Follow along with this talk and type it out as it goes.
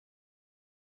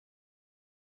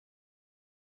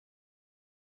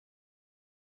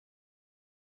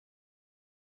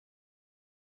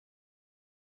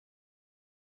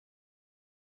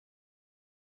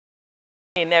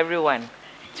In everyone.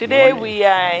 Today we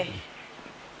are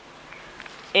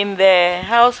in the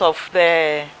house of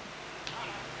the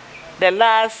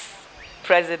last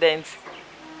president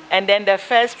and then the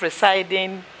first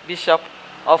presiding bishop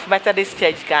of Methodist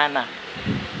Church Ghana.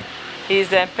 He is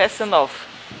the person of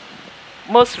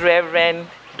Most Reverend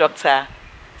Dr.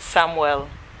 Samuel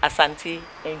Asante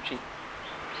Entry.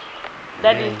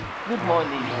 Daddy, good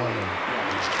morning.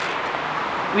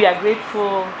 We are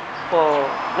grateful for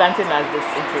granting us this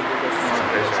interview this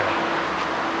morning.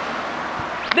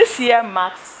 This year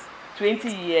marks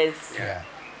 20 years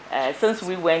since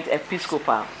we went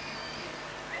Episcopal.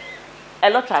 A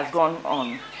lot has gone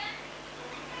on.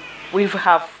 We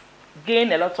have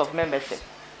gained a lot of membership.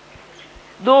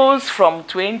 Those from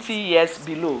 20 years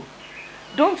below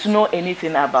don't know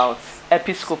anything about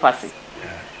Episcopacy.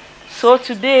 So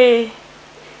today,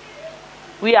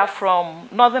 we are from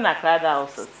Northern Accra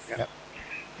Diocese.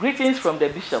 Greetings from the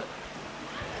Bishop.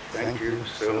 Thank you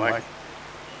so much.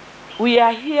 We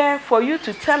are here for you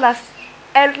to tell us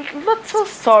a little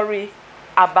story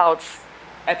about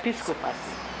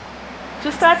Episcopacy.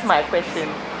 To start my question,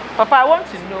 Papa, I want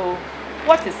to know,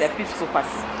 what is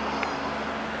Episcopacy?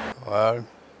 Well,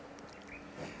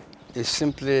 it's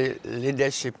simply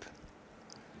leadership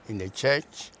in the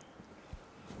church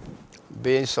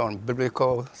based on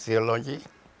biblical theology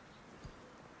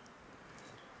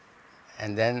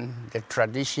and then the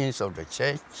traditions of the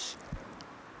church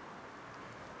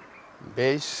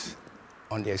based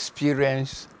on the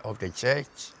experience of the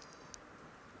church,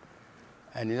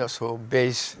 and it's also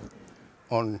based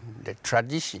on the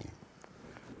tradition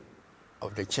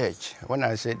of the church. When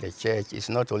I say the church, it's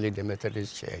not only the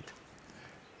Methodist Church,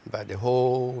 but the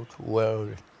whole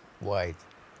worldwide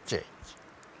church.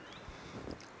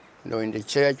 You know, in the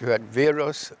church, we had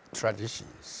various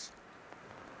traditions.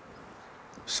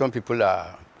 Some people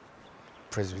are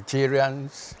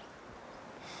Presbyterians,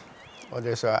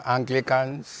 others are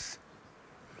Anglicans,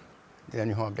 then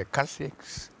you have the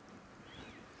Catholics.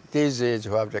 These days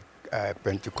you have the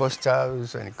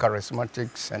Pentecostals and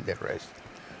Charismatics and the rest.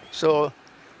 So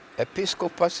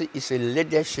Episcopacy is a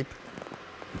leadership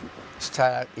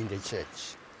style in the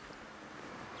church.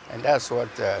 And that's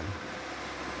what the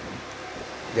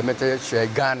Methodist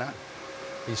Church Ghana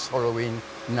is following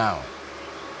now.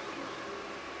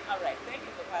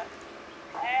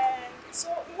 So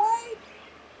why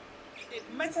did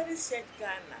Methodist Church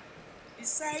Ghana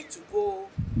decide to go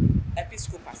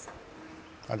Episcopacy?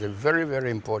 That's a very, very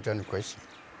important question.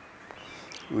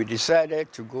 We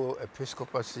decided to go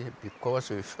Episcopacy because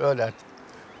we felt that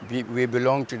we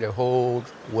belong to the whole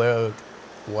world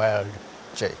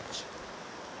church.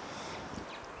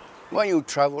 When you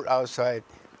travel outside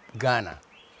Ghana,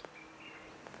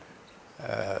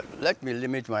 let me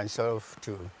limit myself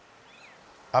to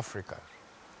Africa.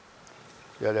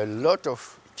 There are a lot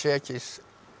of churches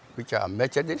which are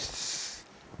Methodists,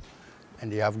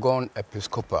 and they have gone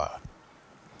Episcopal,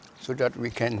 so that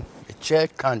the church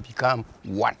can become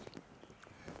one,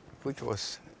 which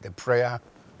was the prayer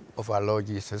of our Lord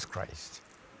Jesus Christ.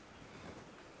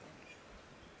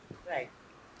 Right.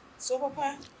 So,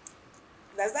 Papa,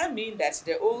 does that mean that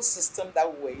the old system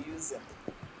that we were using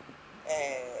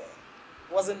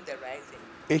wasn't the right thing?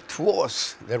 It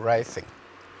was the right thing.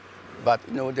 But,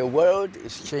 you know, the world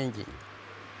is changing,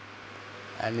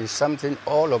 and it's something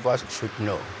all of us should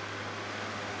know.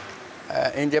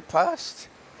 In the past,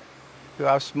 you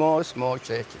have small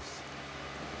churches.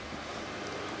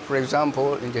 For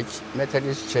example, in the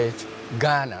Methodist Church,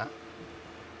 Ghana,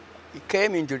 it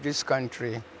came into this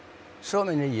country so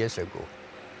many years ago.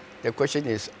 The question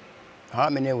is,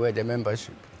 how many were the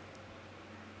membership?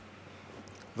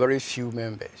 Very few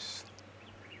members.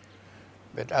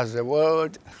 But as the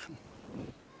world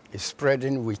is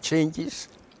spreading with changes,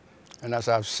 and as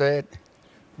I've said,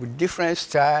 with different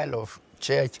style of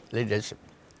church leadership,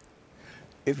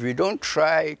 if we don't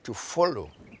try to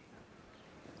follow,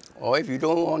 or if you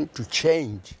don't want to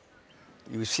change,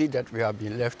 you see that we have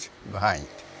been left behind.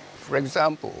 For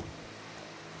example,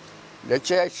 the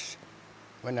church,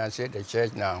 when I say the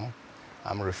church now,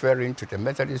 I'm referring to the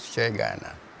Methodist Church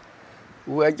Ghana.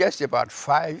 We were just about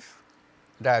 5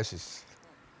 dioceses.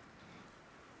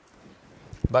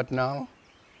 But now,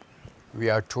 we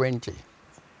are 20.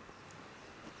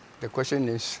 The question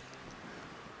is,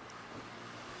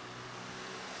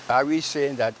 are we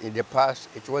saying that in the past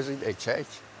it wasn't a church?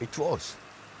 It was.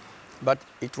 But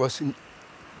it was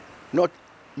not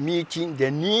meeting the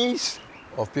needs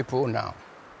of people now.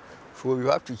 So we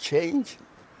have to change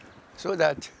so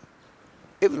that,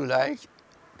 if you like,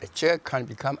 the church can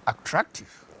become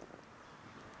attractive.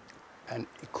 And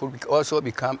it could also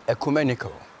become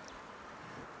ecumenical.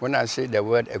 When I say the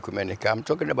word ecumenical, I'm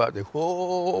talking about the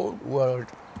whole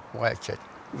worldwide church.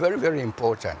 Very, very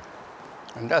important.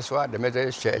 And that's why the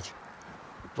Methodist Church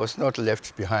was not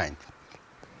left behind.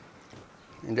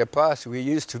 In the past, we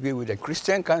used to be with the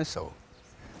Christian Council.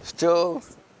 Still,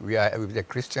 we are with the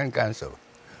Christian Council.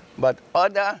 But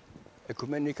other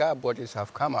ecumenical bodies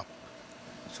have come up.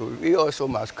 So we also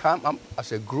must come up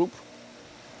as a group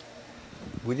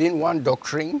within one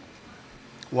doctrine,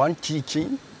 one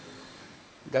teaching.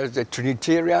 That is the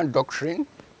Trinitarian doctrine,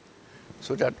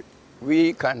 so that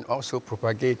we can also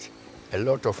propagate a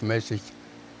lot of message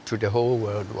to the whole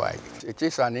worldwide. It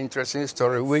is an interesting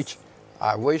story which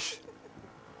I wish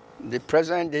the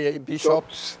present-day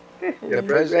bishops, the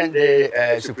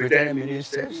present-day superintendent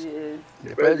ministers,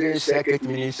 the present-day circuit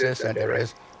ministers and the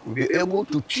rest will be able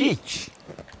to teach.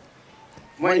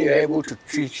 When you're able to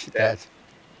teach that,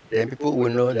 then people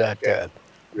will know that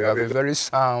we have a very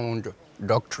sound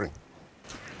doctrine.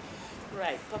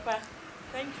 Right, Papa,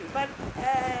 thank you. But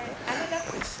another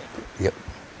question. Yep.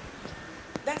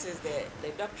 That is the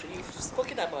doctrine. You've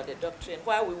spoken about the doctrine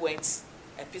while we went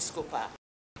Episcopal.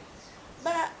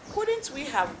 But couldn't we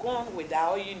have gone with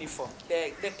our uniform,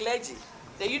 the clergy,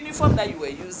 the uniform that you were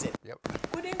using? Yep.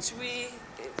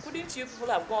 Couldn't you people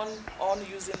have gone on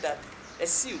using that, a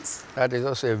suit? That is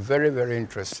also a very, very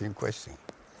interesting question.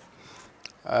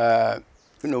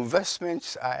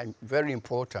 Vestments are very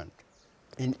important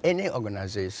in any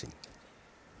organization.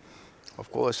 Of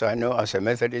course, I know as a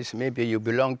Methodist, maybe you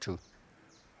belong to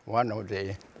one of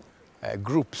the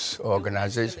groups or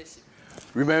organizations.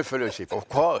 Women's Fellowship, of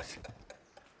course.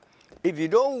 If you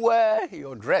don't wear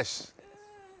your dress,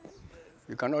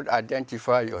 you cannot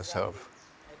identify yourself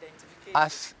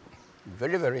as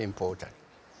very, very important.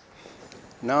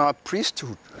 Now,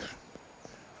 priesthood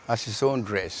has its own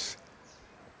dress,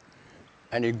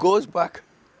 and it goes back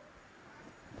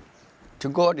to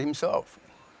God himself.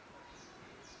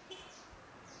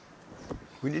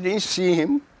 We didn't see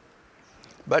him,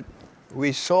 but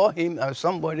we saw him as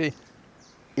somebody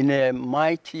in a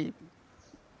mighty,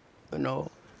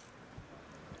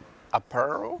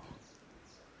 apparel.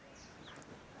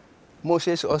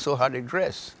 Moses also had a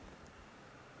dress.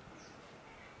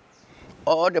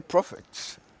 All the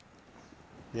prophets,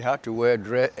 they had to wear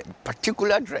a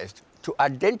particular dress to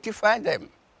identify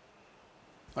them.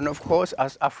 And of course,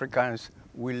 as Africans,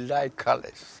 we like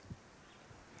colors.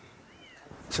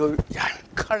 So, yeah,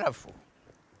 colorful.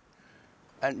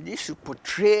 And this should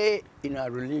portray in our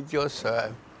religious,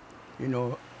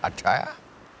 attire,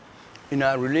 in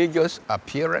our religious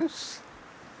appearance.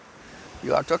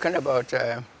 You are talking about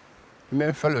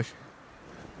Women's Fellowship.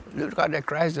 Look at the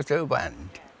Christ the Tail Band,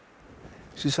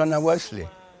 Susanna Wesley,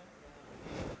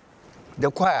 the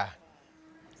choir,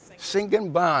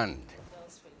 singing band.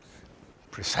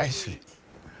 Precisely.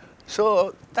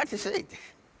 So that is it.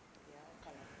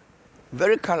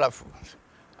 Very colorful.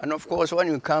 And of course, when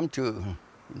you come to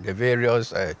the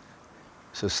various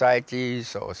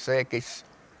societies or circuits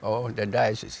or the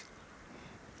diocese,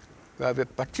 you have a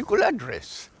particular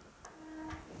dress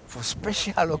for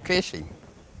special occasion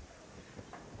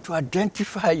to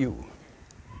identify you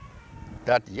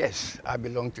that, yes, I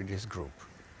belong to this group.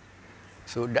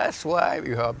 So that's why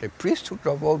you have the priesthood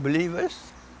of all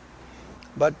believers,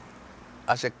 but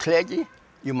as a clergy,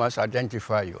 you must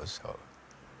identify yourself.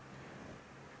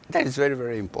 That is very,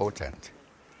 very important,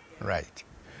 right?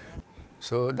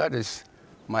 So that is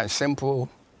my simple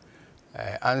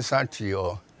answer to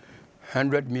your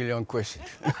 100 million questions.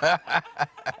 I'm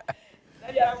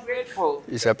grateful.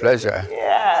 It's a pleasure.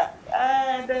 Yeah.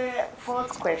 And the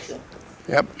fourth question.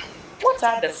 Yep. What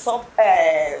are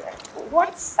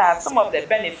some of the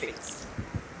benefits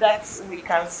that we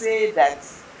can say that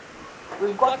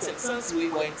we've gotten since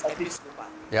we went Episcopal?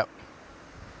 Yep.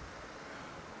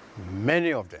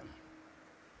 Many of them.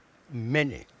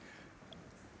 Many.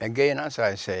 Again, as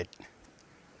I said,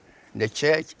 the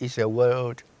church is a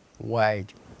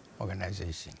worldwide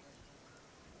organization.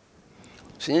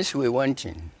 Since we went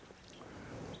in,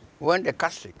 when the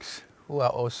Catholics, who are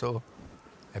also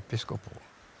Episcopal,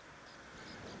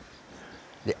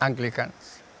 the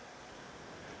Anglicans,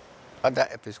 other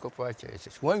Episcopal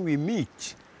churches, when we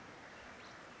meet,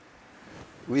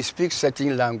 we speak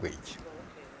certain language.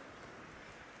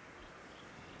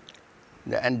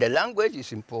 And the language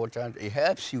is important. It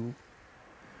helps you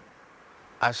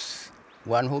as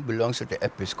one who belongs to the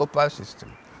Episcopal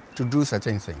system to do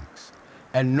certain things,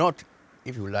 and not,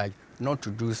 if you like, not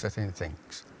to do certain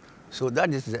things. So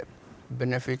that is the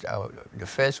benefit, the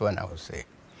first one I would say.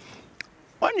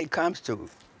 When it comes to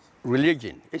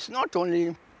religion, it's not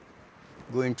only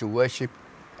going to worship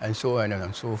and so on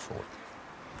and so forth.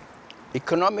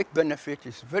 economic benefit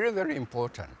is very, very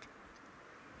important.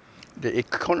 The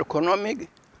economic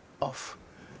of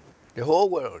the whole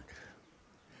world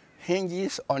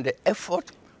hinges on the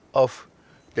effort of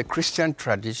the Christian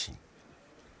tradition.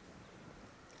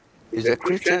 It's a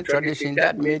Christian tradition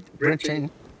that made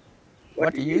Britain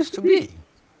what it used to be.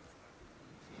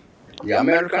 The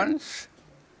Americans,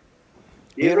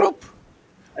 Europe,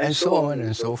 and so on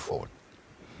and so forth.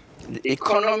 The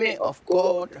economy of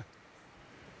God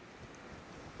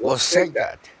was said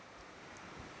that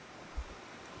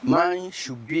man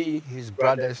should be his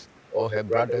brother's or her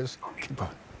brother's keeper.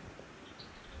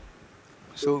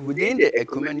 So within the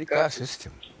ecumenical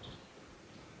system,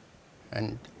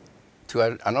 and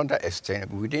to another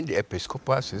extent, within the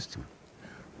Episcopal system,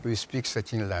 we speak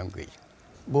certain language,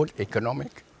 both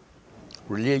economic,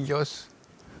 religious,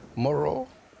 moral,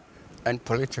 and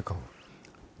political.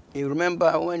 You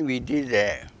remember when we did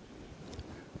the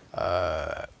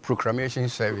proclamation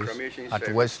service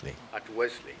at Wesley?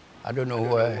 I don't know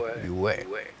where you were,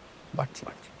 but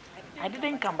I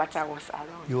didn't come, but I was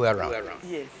around. You were around?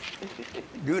 Yes.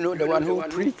 Do you know the one who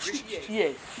preached?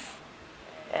 Yes.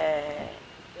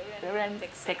 Reverend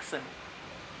Texan.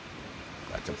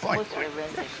 That's the point.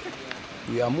 Reverend Texan,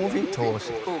 yeah. We are moving towards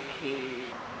it. Okay.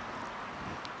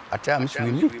 At times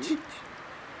we meet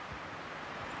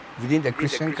within the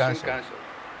Christian Council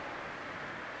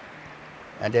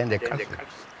and then the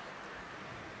Catholics.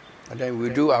 And then we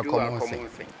do our common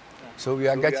thing. So we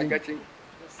are getting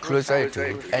closer to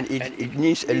it, and it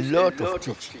needs a lot of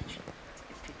teaching.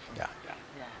 Yeah.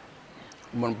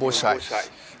 On both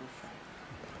sides.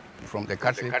 From the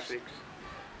Catholics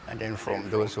and then from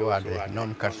those who are the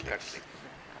non-Catholics.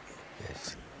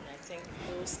 Yes. I think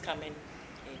those coming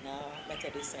in our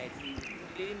Methodist side, we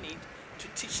really need to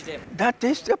teach them. That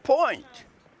is the point.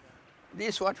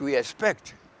 This is what we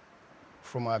expect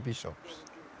from our bishops.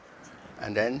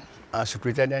 And then our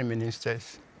superintendent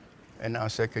ministers and our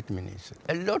circuit ministers.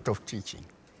 A lot of teaching.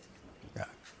 Yeah.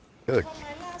 Good. For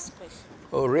my last question.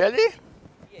 Oh, really?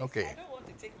 Yes, okay. I don't want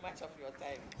to take much of your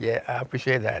time. Yeah, I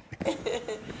appreciate that.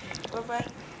 But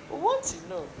I want to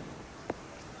know,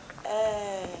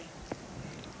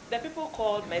 the people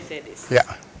called Methodists.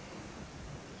 Yeah.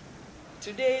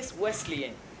 Today's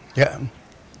Wesleyan. Yeah.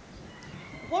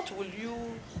 What will you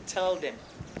tell them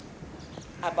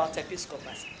about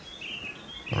Episcopacy?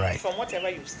 Right. From whatever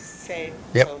you've said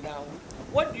Yep. till now,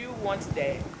 what do you want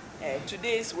the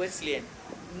today's Wesleyan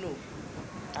know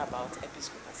about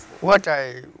Episcopacy? What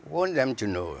I want them to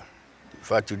know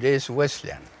for today's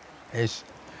Wesleyan is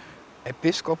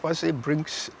Episcopacy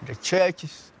brings the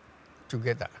churches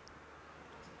together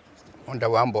under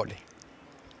one body.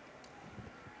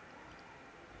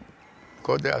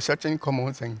 Because there are certain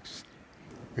common things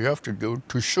we have to do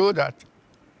to show that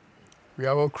we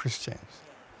are all Christians.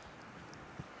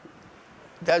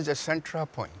 That's the central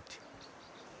point.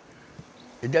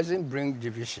 It doesn't bring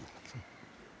division.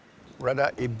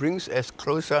 Rather, it brings us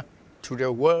closer to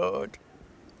the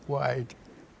worldwide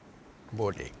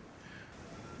body.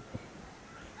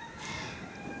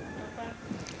 Papa,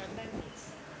 and then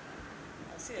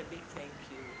I'll say a big thank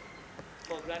you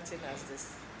for granting us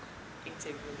this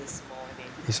interview this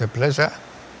morning. It's a pleasure.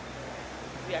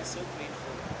 We are so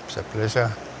grateful. It's a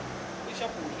pleasure. Bishop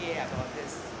will hear about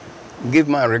this. Give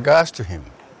my regards to him.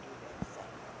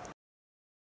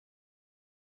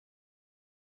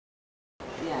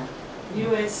 Yeah,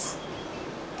 viewers,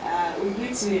 we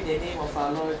greet you in the name of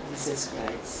our Lord Jesus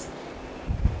Christ.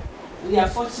 We are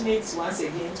fortunate once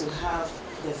again to have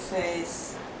the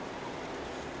first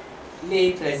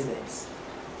lay president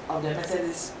of the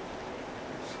Methodist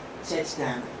Church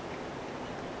Ghana.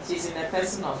 She's in the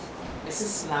person of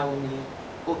Mrs. Naomi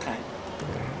Okan.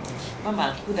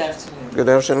 Mama, good afternoon. Good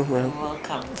afternoon, ma'am.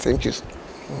 Welcome. Thank you.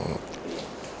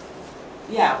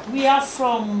 Yeah, we are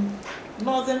from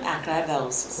Northern Accra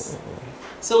Diocese.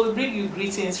 So we bring you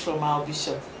greetings from our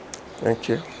bishop. Thank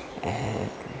you.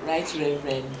 Right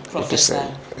Reverend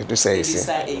Professor Edisa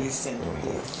Eisen.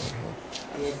 Yes.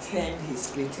 I attend his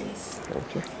greetings.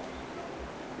 Thank you.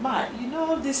 Ma, you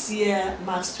know this year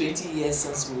marks 20 years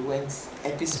since we went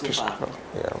Episcopal.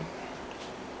 Yeah.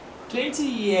 20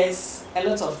 years, a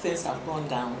lot of things have gone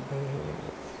down.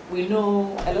 We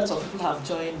know a lot of people have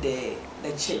joined the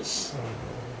church.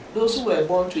 Those who were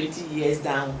born 20 years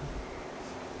down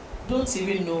don't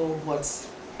even know what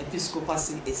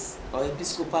Episcopacy is or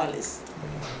Episcopal is.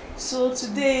 So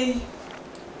today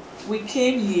we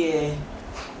came here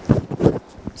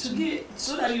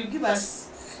so that you give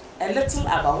us a little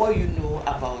about what you know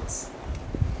about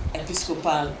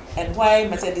Episcopal and why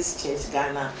Methodist Church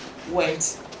Ghana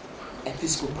went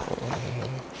Episcopal.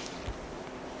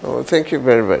 Oh, thank you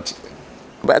very much.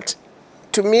 But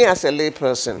to me as a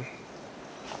layperson,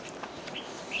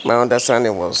 my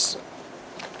understanding was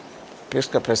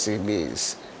Episcopacy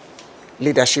means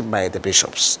leadership by the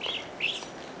bishops.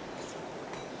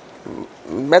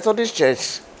 Methodist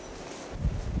Church,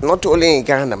 not only in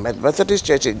Ghana, but Methodist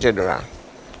Church in general,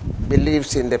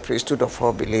 believes in the priesthood of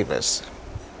all believers,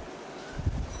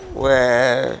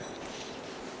 where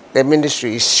the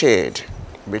ministry is shared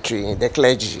between the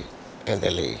clergy and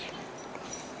the lay.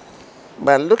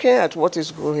 But looking at what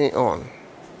is going on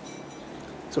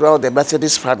throughout the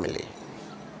Methodist family,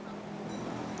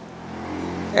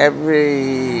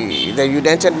 the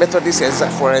United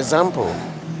Methodists, for example,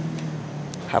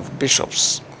 have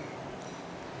bishops.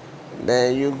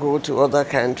 Then you go to other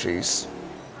countries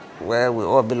where we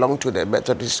all belong to the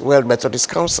World Methodist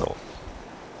Council.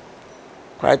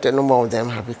 Quite a number of them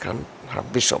have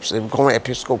bishops. They've become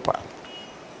Episcopal.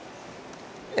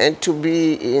 And to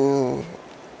be in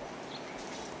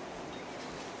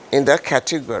that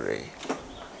category,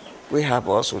 we have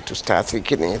also to start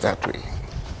thinking in that way.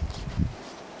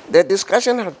 The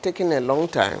discussion had taken a long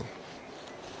time,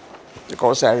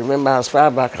 because I remember as far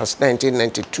back as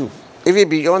 1992, even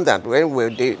beyond that,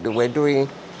 when they were doing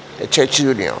a church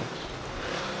union,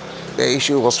 the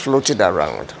issue was floated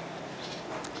around.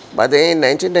 But then in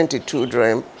 1992,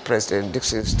 during President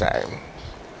Dixon's time,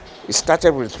 it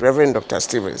started with Reverend Dr.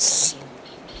 Stevens.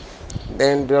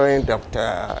 Then during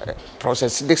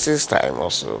Professor Dixon's time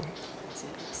also,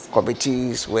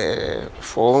 committees were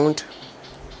formed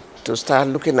to start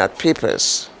looking at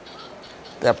papers,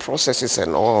 their processes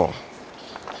and all.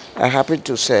 I happened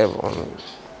to serve on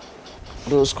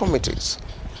those committees.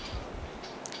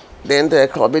 Then the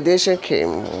culmination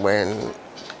came when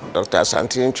Dr.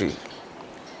 Santintri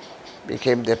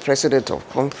became the president of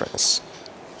conference,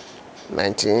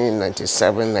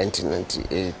 1997,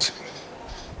 1998.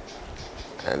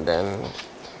 And then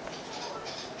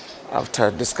after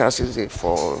discussing it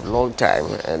for a long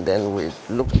time, and then we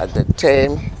looked at the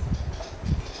term,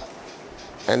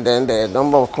 and then the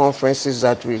number of conferences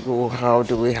that we go, how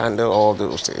do we handle all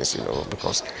those things,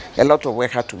 because a lot of work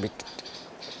had to be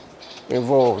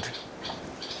involved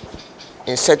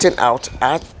in setting out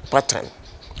our pattern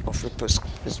of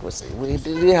Episcopacy. We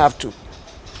didn't have to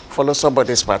follow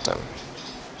somebody's pattern,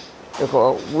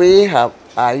 because we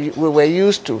were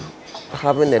used to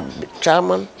having a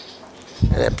chairman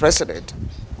and a president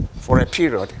for a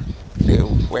period. They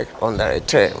work under a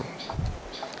term.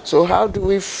 So how do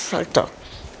we factor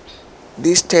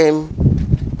this tenure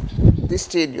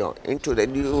into the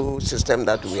new system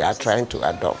that we are trying to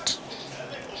adopt?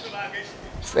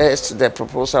 First, the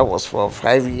proposal was for a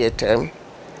 5-year term,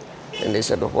 and they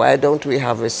said, why don't we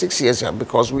have a 6-year term?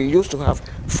 Because we used to have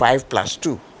 5 plus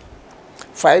 2.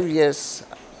 5 years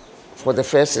for the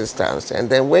first instance, and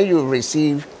then when you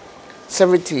receive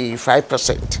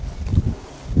 75%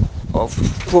 of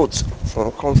votes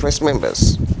from conference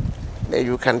members, then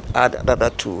you can add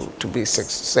another 2 to be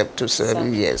 6 to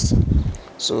 7 years.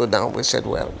 So now we said,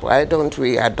 well, why don't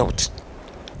we adopt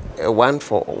a once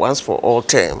for all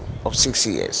term of 6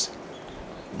 years?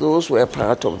 Those were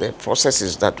part of the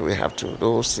processes that we have to,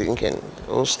 those thinking,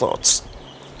 those thoughts.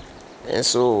 And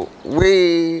so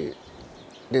we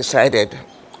decided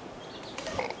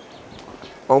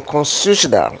on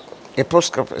constitutional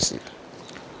Episcopacy,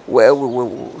 where we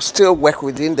will still work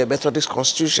within the Methodist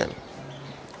Constitution.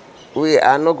 We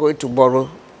are not going to borrow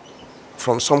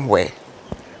from somewhere,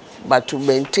 but to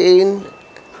maintain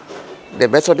the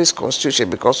Methodist Constitution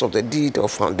because of the deed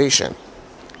of foundation.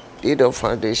 Deed of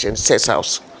foundation sets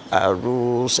out our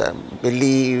rules and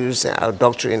beliefs and our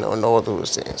doctrine on all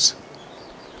those things.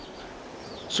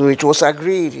 So it was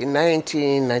agreed in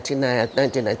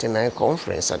 1999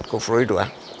 conference at Koforidua,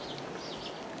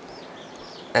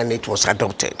 and it was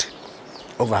adopted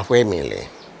overwhelmingly.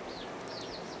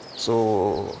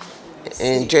 So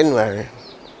in January,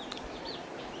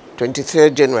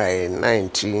 23rd January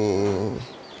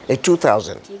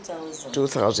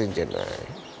 2000 January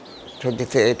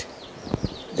 23rd,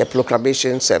 the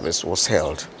proclamation service was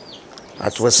held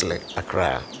at Wesley,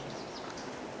 Accra.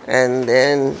 And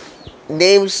then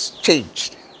names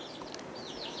changed.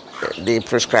 They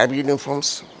prescribed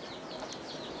uniforms,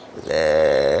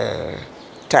 the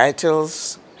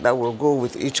titles that will go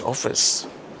with each office.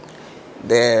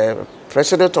 The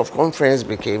president of conference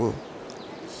became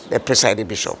the presiding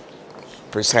bishop,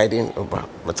 presiding over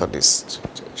Methodist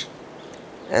Church.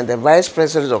 And the vice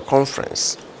president of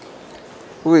conference,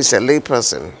 who is a lay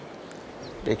person,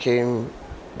 became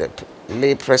the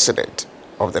lay president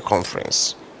of the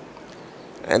conference.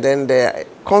 And then the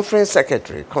conference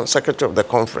secretary of the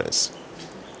conference,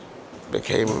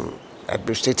 became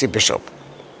administrative bishop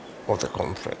of the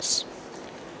conference.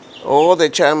 All the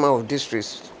chairman of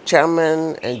districts,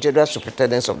 chairman and general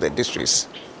superintendents of the districts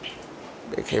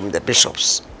became the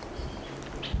bishops.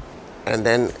 And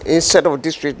then instead of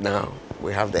district now,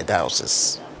 we have the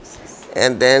diocese.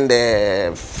 And then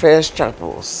the first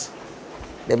chapels,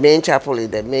 the main chapel in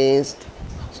the main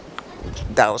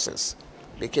diocese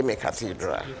became a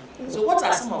cathedral. So what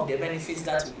are some of the benefits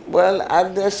that we... Well,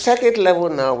 at the second level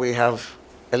now, we have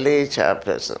a lay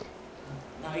chairperson.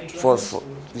 Now it runs through.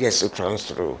 Yes, it runs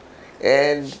through.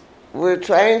 And we're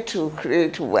trying to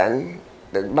create one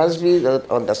that must be the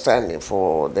understanding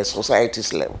for the society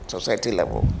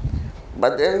level.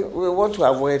 But then we want to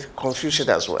avoid confusion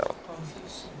as well.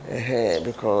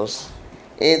 Because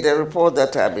in the report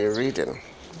that I've been reading,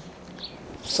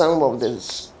 some of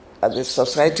this at the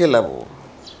society level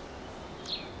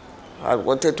I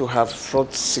wanted to have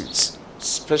front seats,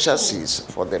 special seats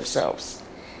for themselves,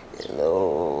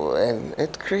 and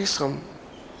it creates some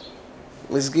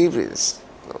misgivings.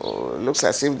 Looks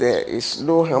as if there is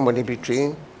no harmony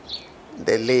between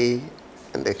the lay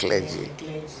and the clergy.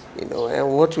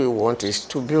 And what we want is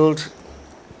to build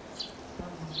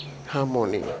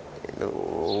harmony,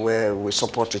 where we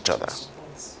support each other.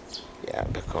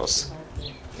 Because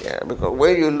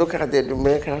when you look at the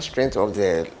numerical strength of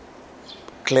the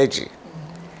clergy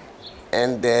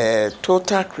and the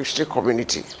total Christian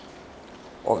community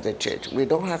of the church, we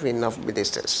don't have enough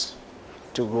ministers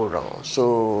to go around.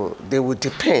 So they will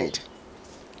depend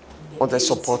on the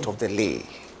support of the lay.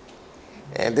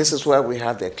 And this is why we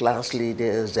have the class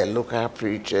leaders, the local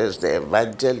preachers, the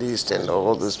evangelists, and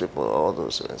all those people, all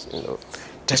those things,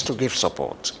 just to give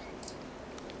support.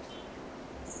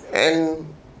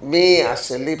 And me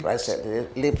as a lay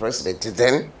president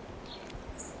then,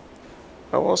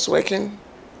 I was working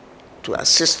to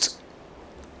assist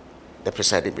the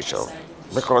presiding bishop,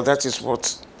 because that is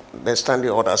what the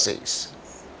standing order says,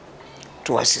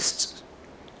 to assist.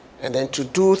 And then to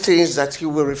do things that he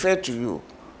will refer to you.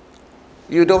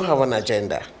 You don't have an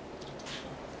agenda.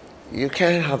 You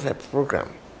can't have a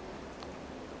program.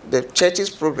 The church's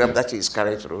program that is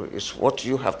carried through is what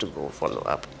you have to go follow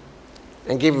up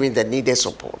and give me the needed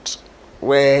support.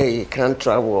 Where he can't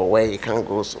travel or where he can't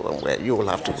go somewhere, you will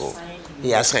have to go.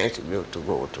 He assigned you to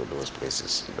go to those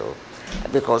places,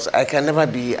 because I can never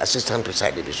be assistant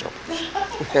presiding bishop.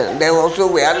 There was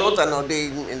no way. I'm not an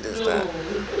ordained minister,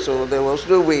 so there was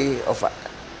no way of,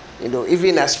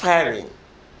 even aspiring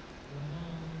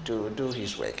to do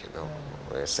his work,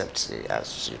 except he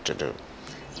asks you to do.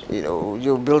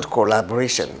 You build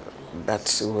collaboration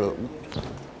that will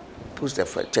push the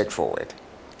church forward,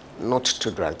 not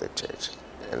to drag the church.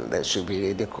 And there should be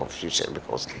any confusion,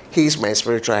 because he is my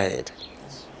spiritual head.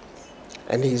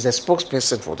 And he is the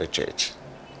spokesperson for the church.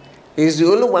 He is the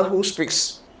only one who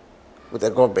speaks with the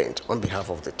government on behalf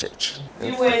of the church.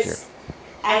 Viewers,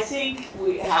 I think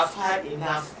we have had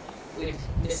enough with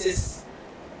Mrs.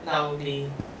 Naomi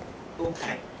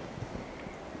Okai.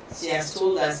 She has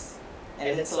told us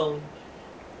a little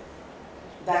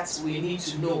that we need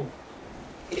to know.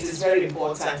 It is very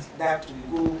important that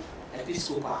we go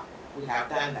Episcopal. We have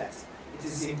done that. It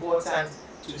is important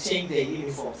to change the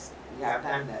uniforms. We have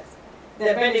done that. The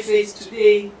benefits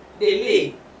today, the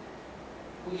lay.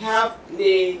 We have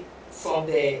lay from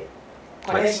the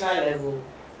congregational level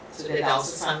to the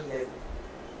diocesan level.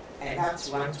 And that's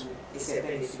one too is a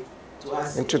benefit to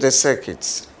us. And to the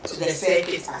circuits. To the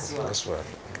circuits as well. As well.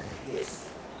 Yes.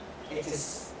 It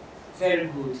is very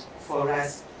good for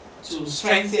us to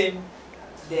strengthen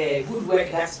the good work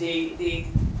that they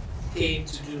came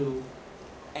to do,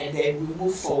 and then we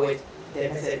move forward the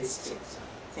Methodist Church.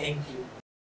 Thank you.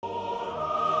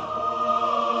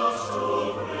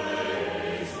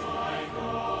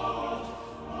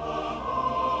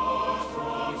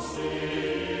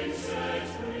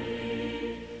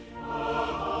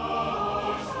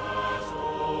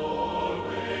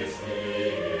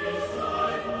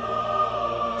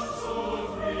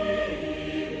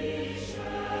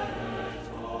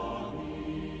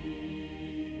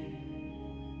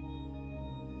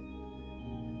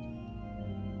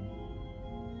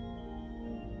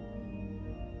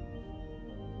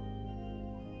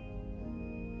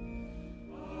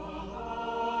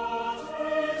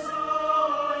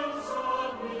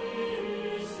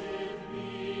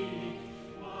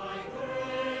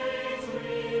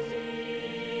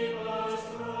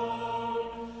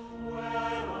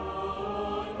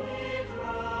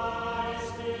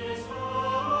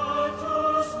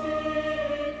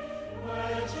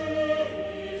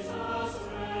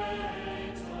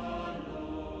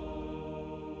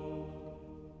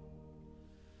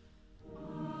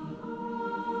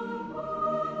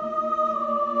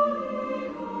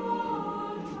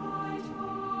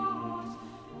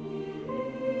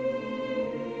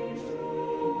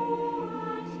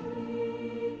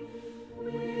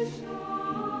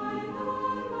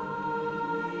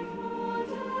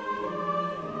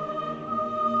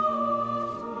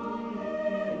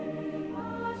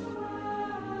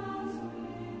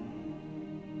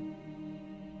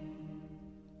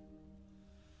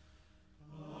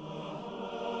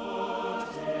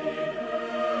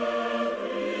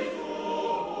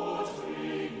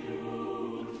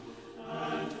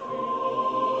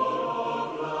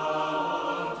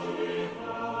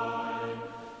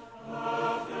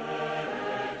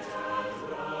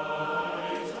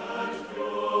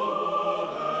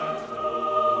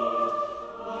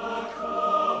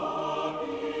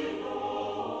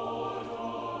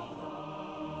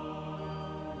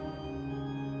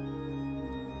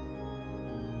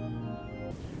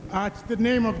 At the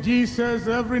name of Jesus,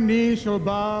 every knee shall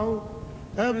bow,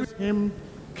 every him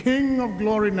King of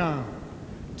glory now.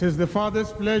 'Tis the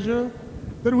Father's pleasure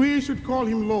that we should call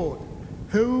him Lord,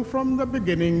 who from the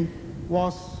beginning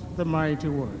was the mighty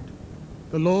Word.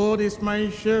 The Lord is my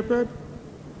shepherd,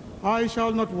 I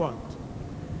shall not want.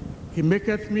 He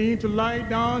maketh me to lie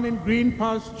down in green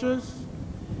pastures.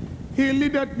 He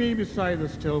leadeth me beside the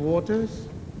still waters.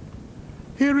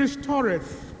 He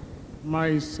restoreth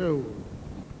my soul.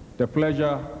 The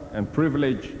pleasure and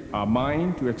privilege are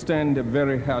mine to extend a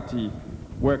very hearty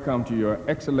welcome to your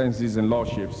excellencies and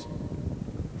lordships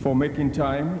for making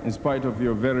time, in spite of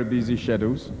your very busy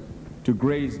schedules, to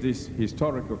grace this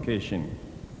historic occasion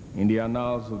in the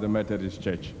annals of the Methodist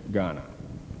Church, Ghana.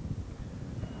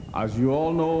 As you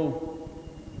all know,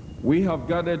 we have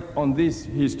gathered on this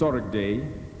historic day,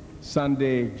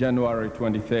 Sunday, January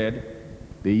 23rd,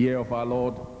 the year of our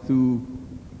Lord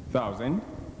 2000,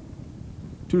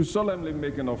 to solemnly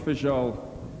make an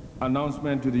official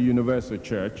announcement to the Universal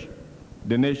Church,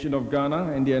 the nation of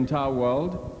Ghana, and the entire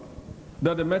world,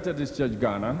 that the Methodist Church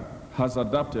Ghana has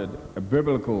adopted a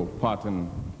biblical pattern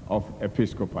of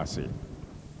episcopacy.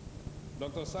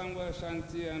 Dr. Samuel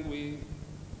Shanti and we,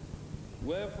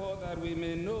 wherefore that we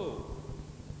may know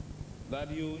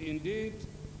that you indeed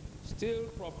still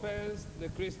profess the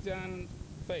Christian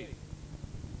faith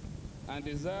and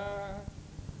desire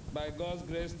by God's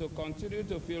grace to continue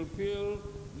to fulfill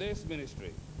this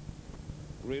ministry,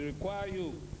 we require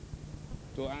you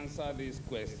to answer these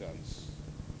questions.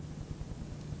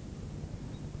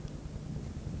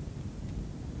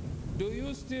 Do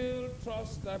you still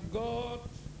trust that God,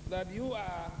 that you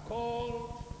are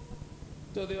called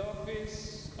to the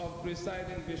office of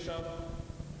presiding bishop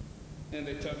in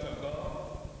the Church of God?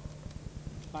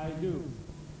 I do.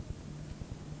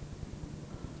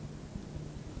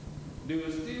 Do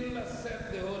you still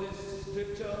accept the Holy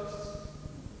Scriptures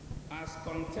as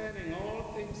containing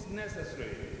all things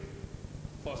necessary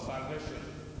for salvation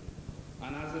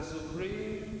and as the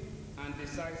supreme and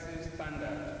decisive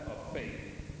standard of faith?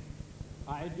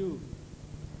 I do.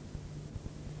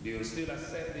 Do you still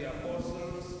accept the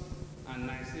apostles and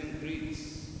Nicene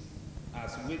creeds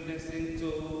as witnessing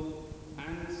to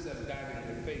and safeguarding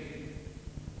the faith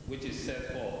which is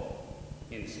set forth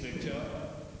in Scripture?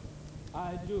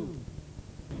 I do.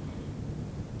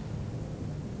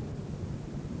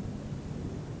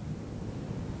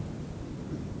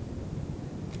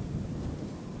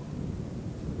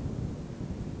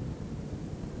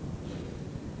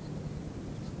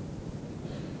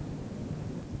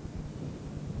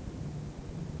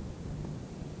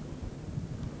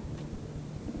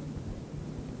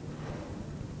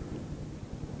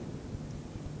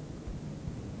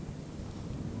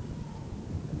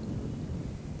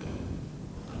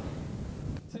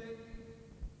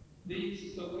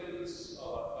 These tokens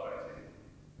of authority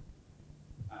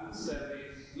and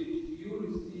service which you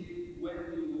received when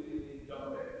you were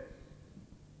inducted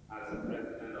as the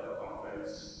president of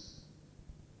conference,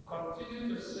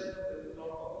 continue to serve the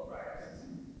flock of Christ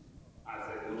as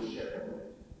a good shepherd.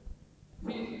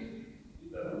 Feed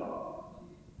the flock,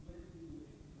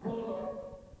 pull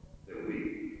up the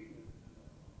weak,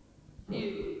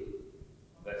 heal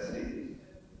the sick,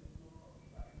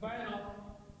 bind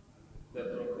up the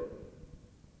broken,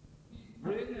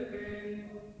 bring again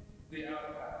the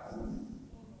outcast,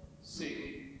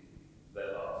 seek the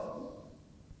lost.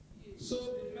 So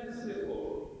be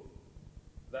merciful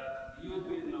that you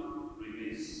will not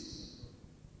release.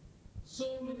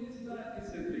 So minister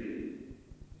discipline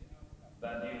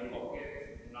that you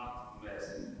forget not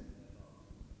mercy.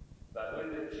 That when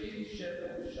the chief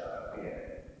shepherd shall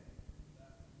appear,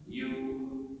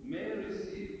 you may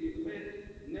receive the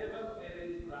never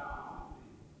failing crown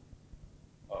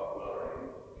of glory.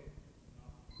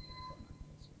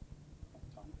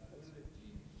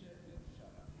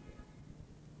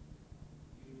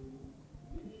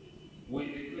 We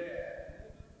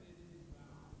declare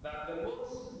that the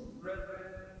most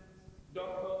Reverend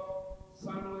Dr.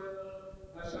 Samuel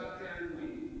Ashanti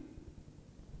Anwi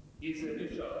is a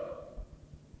bishop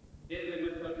in the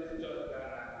Methodist Church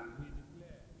Ghana,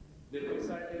 the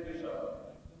presiding bishop.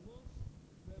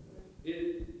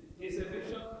 Is a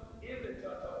bishop in the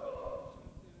Church of God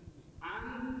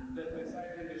and the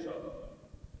presiding bishop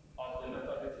of the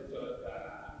Methodist Church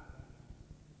Ghana,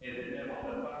 in the name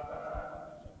of the Father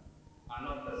and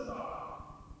of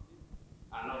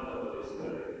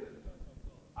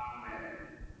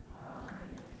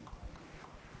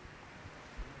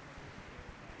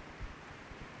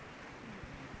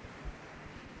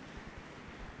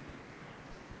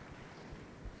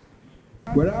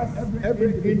Whereas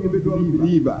every individual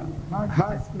believer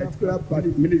has a particular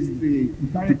ministry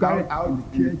to carry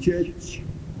out the church,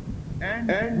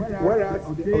 and whereas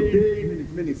the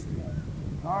ordained ministry,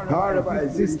 however,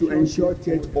 exists to ensure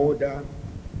church order,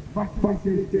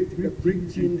 facilitate the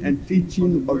preaching and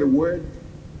teaching of the word,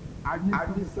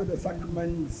 administer the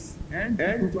sacraments, and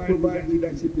to provide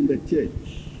leadership in the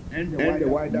church and the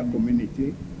wider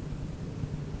community.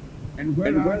 And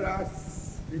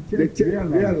whereas the church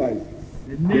realizes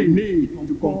the need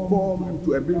to conform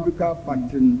to a biblical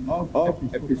pattern of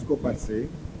episcopacy,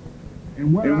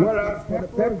 and whereas for the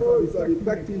purpose of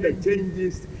effecting the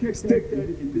changes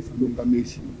stated in this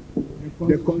proclamation,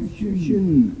 the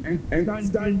Constitution and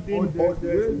standing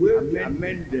orders will be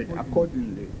amended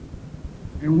accordingly.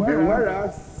 And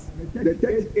whereas the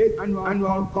 38th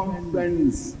Annual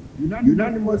Conference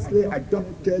unanimously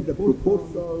adopted the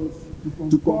proposals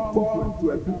to conform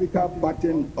to a biblical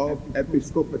pattern of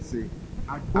episcopacy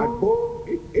at both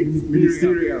its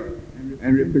ministerial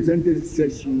and representative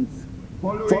sessions,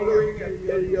 following a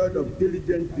period of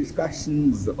diligent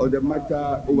discussions of the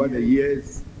matter over the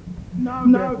years.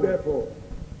 Now therefore,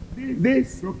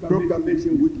 this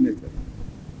proclamation witnesses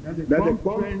that the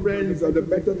Conference of the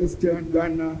Methodist Church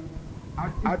Ghana,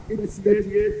 at its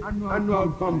 38th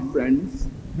Annual Conference,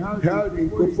 held in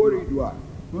Koforidua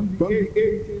from the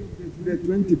 18th to the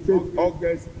 25th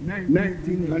August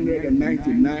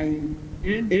 1999,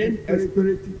 in a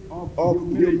spirit of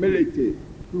humility,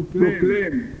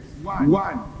 proclaims,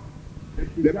 1.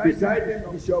 The presiding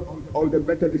bishop of the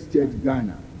Methodist Church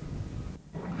Ghana,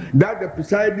 that the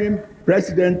presiding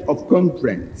president of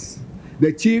conference,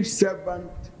 the chief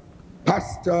servant,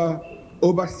 pastor,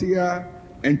 overseer,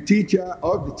 and teacher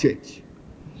of the church,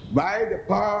 by the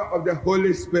power of the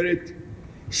Holy Spirit,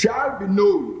 shall be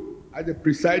known as the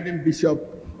presiding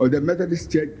bishop of the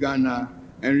Methodist Church Ghana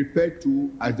and referred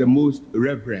to as the Most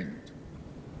Reverend.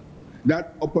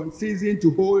 That upon ceasing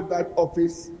to hold that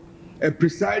office, a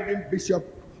presiding bishop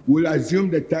will assume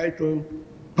the title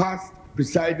past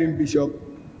presiding bishop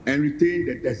and retain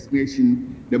the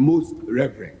designation the Most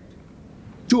Reverend.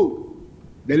 2.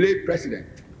 The lay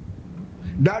president.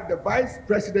 That the vice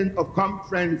president of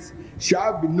conference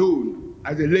shall be known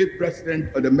as the lay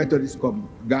president of the Methodist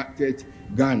Church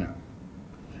Ghana.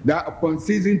 That upon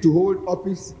ceasing to hold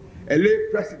office, a lay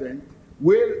president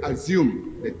will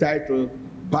assume the title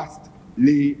past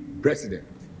lay president.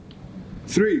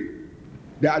 3.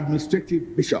 The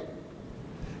administrative bishop.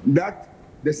 That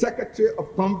the secretary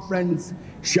of conference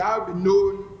shall be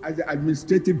known as the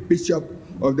administrative bishop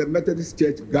of the Methodist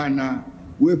Church Ghana,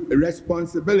 with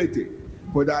responsibility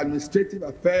for the administrative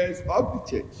affairs of the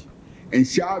church, and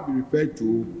shall be referred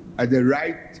to as the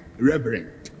Right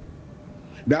Reverend.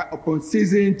 That upon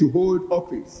ceasing to hold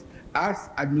office as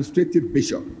administrative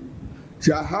bishop,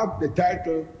 shall have the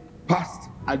title past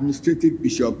administrative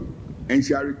bishop and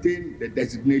shall retain the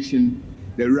designation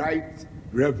the Right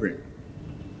Reverend.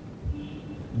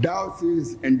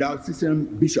 Diocese and diocesan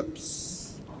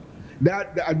bishops.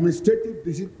 That the administrative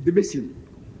division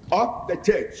of the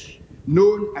church,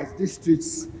 known as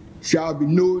districts, shall be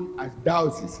known as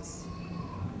dioceses.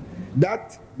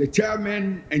 That the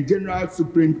chairman and general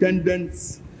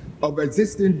superintendents of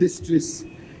existing districts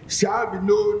shall be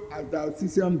known as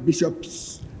diocesan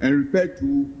bishops and referred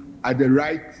to as the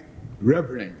Right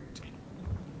Reverend.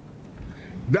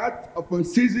 That upon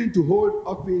ceasing to hold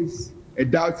office, a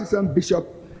diocesan bishop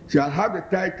shall have the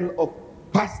title of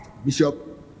past bishop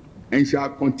and shall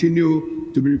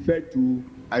continue to be referred to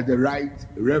as the Right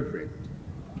Reverend.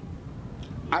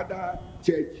 Other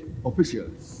church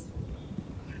officials.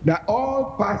 That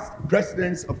all past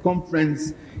presidents of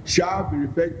conference shall be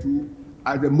referred to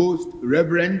as the Most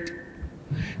Reverend.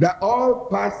 That all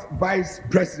past vice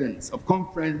presidents of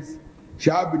conference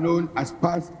shall be known as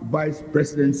past vice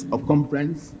presidents of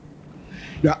conference.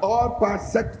 That all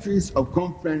past secretaries of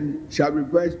conference shall be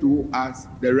referred to as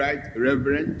the Right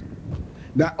Reverend.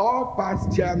 That all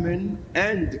past chairmen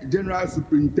and general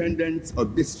superintendents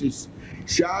of districts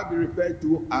shall be referred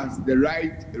to as the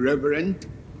Right Reverend.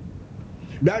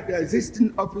 That the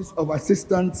existing office of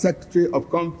Assistant Secretary of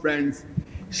Conference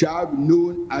shall be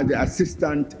known as the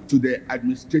Assistant to the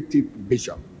Administrative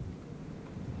Bishop.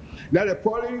 That the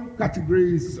following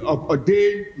categories of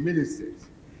ordained ministers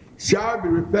shall be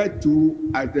referred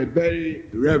to as the Very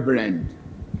Reverend.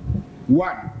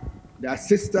 1. The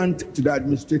Assistant to the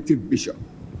Administrative Bishop.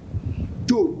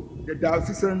 2. The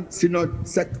Diocesan Synod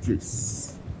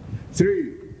Secretaries.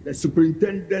 3. The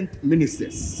Superintendent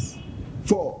Ministers.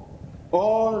 4.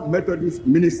 All Methodist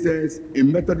ministers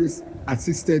in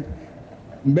Methodist-assisted,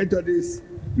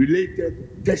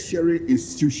 Methodist-related tertiary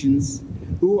institutions.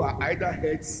 who are either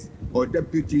heads or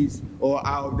deputies or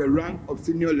are of the rank of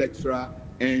senior lecturer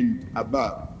and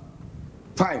above.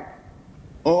 5,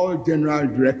 all general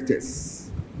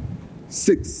directors.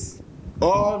 6,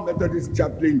 all Methodist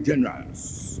chaplain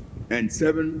generals. And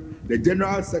 7, the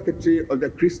General Secretary of the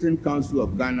Christian Council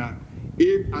of Ghana,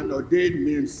 if an ordained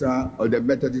minister of the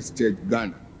Methodist Church,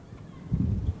 Ghana.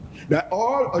 That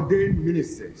all ordained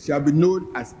ministers shall be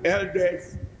known as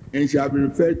elders and shall be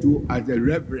referred to as the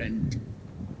reverend.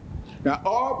 That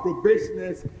all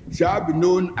probationers shall be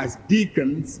known as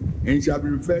deacons and shall be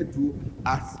referred to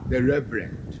as the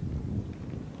reverend.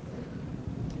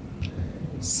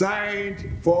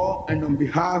 Signed for and on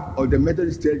behalf of the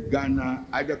Methodist Church Ghana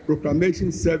at the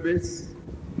proclamation service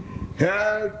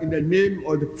held in the name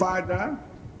of the Father,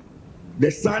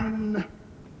 the Son,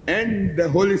 and the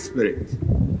Holy Spirit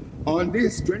on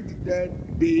this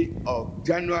 23rd day of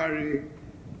January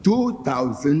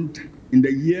 2000 in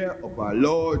the year of our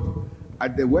Lord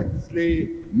at the Wesley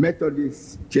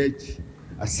Methodist Church,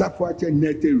 Asafwache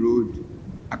Nete Road,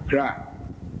 Accra.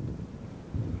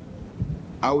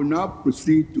 I will now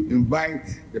proceed to invite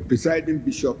the presiding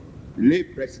bishop, the lay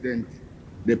president,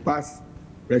 the past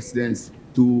presidents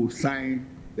to sign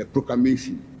the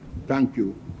proclamation. Thank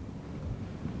you.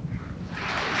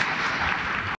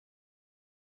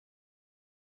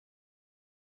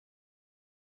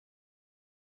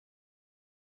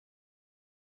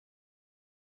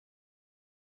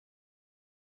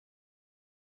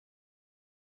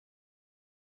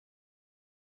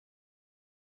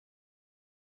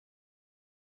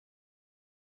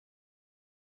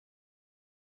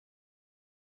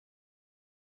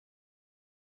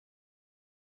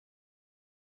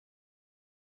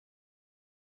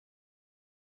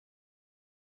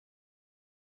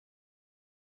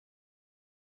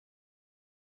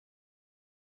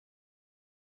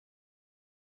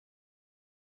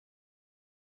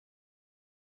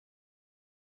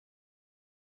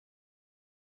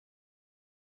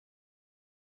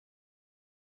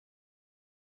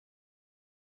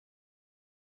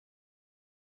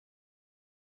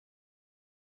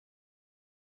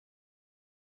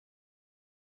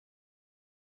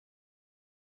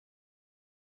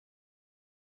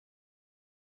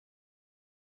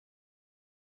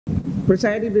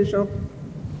 Presiding Bishop,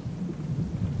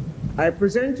 I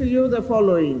present to you the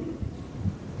following.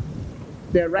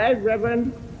 The Right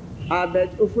Reverend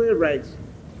Albert Ufue Wright,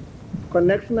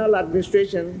 Connectional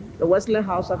Administration, the Wesley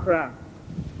House, Accra.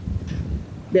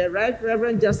 The Right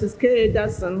Reverend Justice K.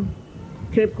 Dodson,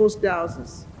 Cape Coast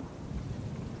Diocese.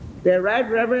 The Right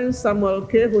Reverend Samuel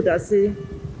K. Hudasi,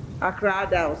 Accra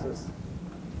Diocese.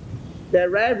 The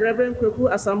Right Reverend Kweku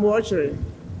Asamoah,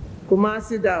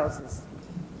 Kumasi Diocese.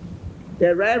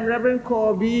 The Right Reverend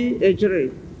Corby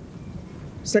Ejere,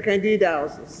 Secondary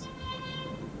Diocese.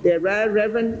 The Right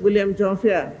Reverend William John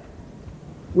Fair,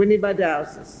 Winneba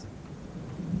Diocese.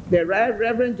 The Right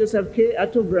Reverend Joseph K.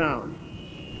 Atto Brown,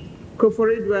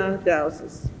 Koforidua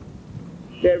Diocese.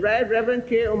 The Right Reverend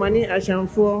K. Omani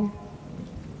Ashamfo,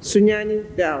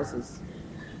 Sunyani Diocese.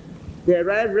 The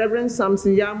Right Reverend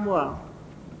Samson Yamwa,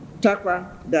 Takwa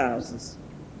Diocese.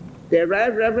 The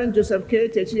Right Reverend Joseph K.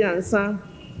 Techi Ansa,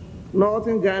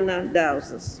 Northern Ghana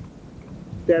Diocese.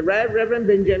 The Right Reverend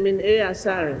Benjamin A.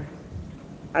 Asare,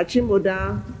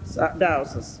 Achimoda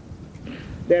Diocese.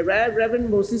 The Right Reverend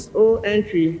Moses O.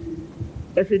 Entry,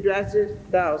 Efidrati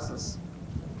Diocese.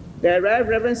 The Right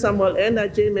Reverend Samuel N.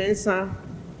 J. Mensah,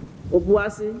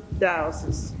 Obuasi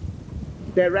Diocese.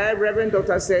 The Right Reverend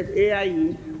Dr. Seth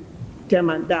A.I.E.,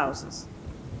 Teman Diocese.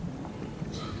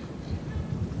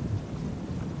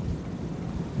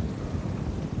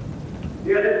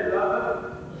 Dear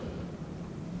beloved,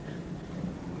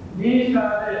 these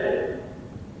are they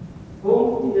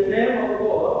whom, in the name of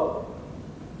God,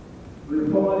 we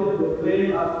formally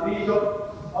proclaim as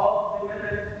bishops of the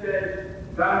Methodist Church,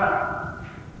 Ghana.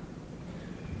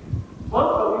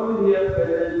 Most of you here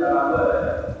present are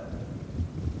aware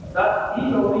that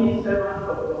each of these servants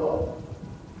of God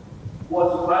was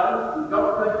once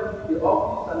inducted into the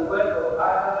office and work of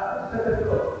either a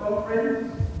secretary of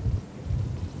conference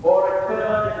or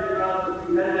external general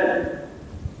superintendent.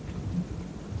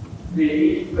 They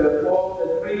each perform the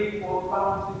threefold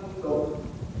functions of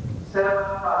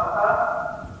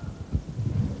self-pastor,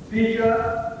 bishop,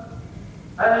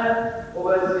 and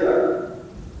overseer.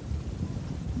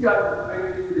 They are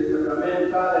respecting the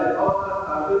sacramental and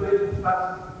other service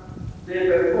tasks they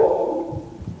perform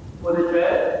for the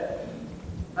church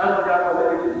and for their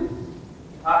communities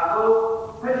are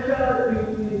those special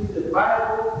duties the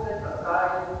Bible sets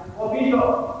aside for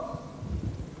bishops.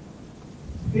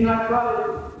 In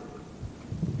actuality,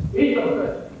 each of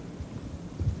them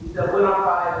is is a bona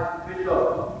fide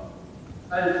bishop.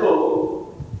 And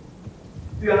so,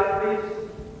 we are pleased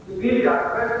to give our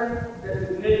present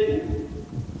designation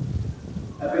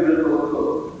a biblical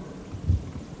code.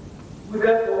 We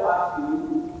therefore ask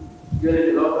you,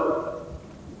 dearly beloved,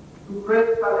 to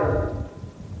pray silently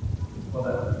for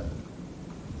them.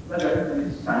 Let us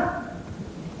please stand.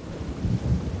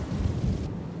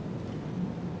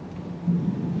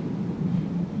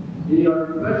 In your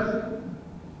reflection,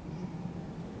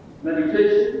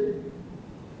 meditation,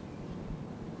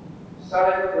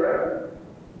 silent prayer,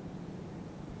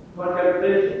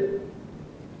 contemplation,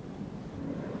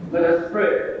 let us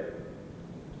pray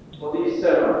for these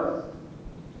servants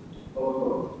of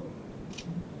God.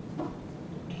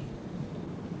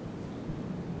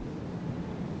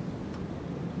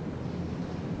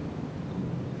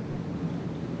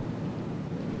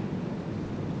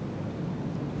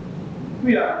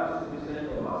 We are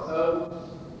sufficient of ourselves.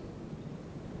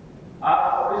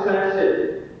 Our sufficiency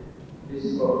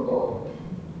is from God.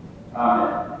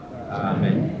 Amen.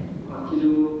 Amen.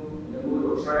 Continue in the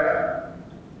mood of prayer.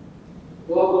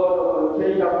 O God of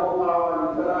unchangeable power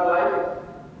and eternal life,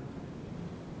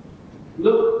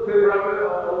 look favorably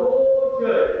on the whole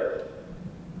church,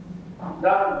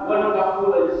 that wonderful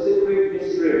and sacred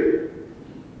mystery,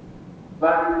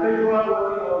 by the faithful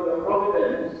working of your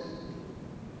providence,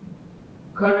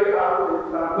 carry out with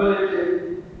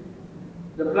tranquility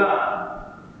the plan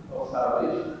of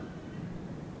salvation.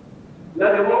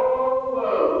 Let the whole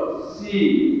world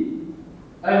see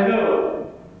and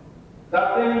know that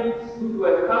things which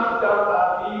were cast down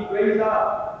are being raised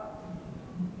up,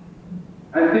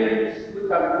 and things which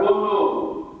have grown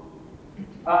old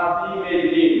are being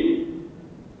made new,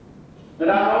 and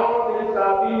that all things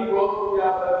are being brought to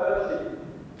their perfection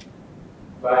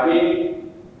by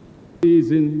Him.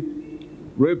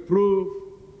 Season, reprove,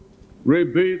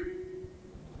 rebuke,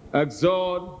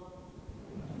 exhort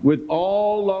with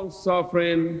all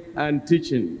long-suffering and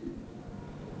teaching.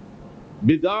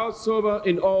 Be thou sober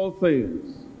in all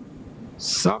things,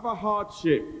 suffer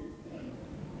hardship,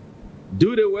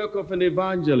 do the work of an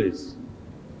evangelist,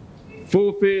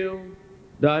 fulfill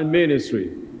thy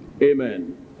ministry.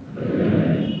 Amen.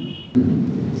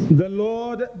 The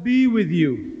Lord be with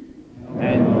you.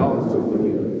 And also with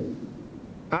you.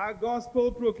 Our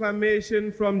gospel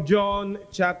proclamation from John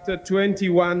chapter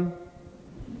 21,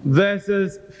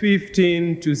 verses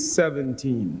 15 to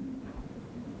 17.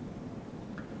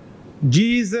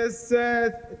 Jesus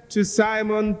said to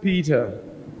Simon Peter,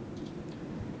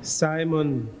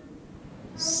 Simon,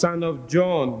 son of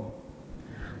John,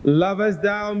 lovest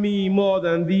thou me more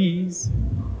than these?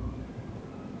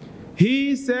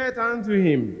 He said unto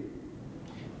him,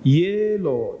 Yea,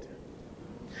 Lord,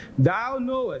 thou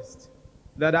knowest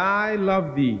that I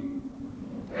love thee.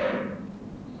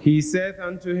 He said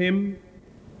unto him,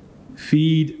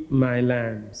 Feed my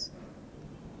lambs.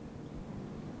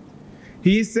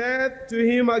 He said to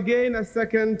him again a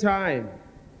second time,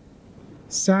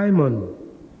 Simon,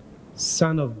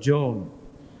 son of John,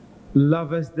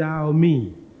 lovest thou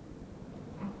me?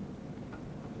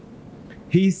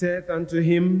 He said unto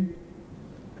him,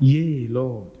 Yea,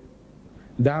 Lord,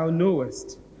 thou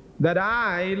knowest that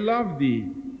I love thee.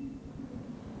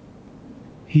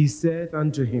 He said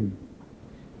unto him,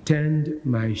 Tend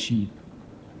my sheep.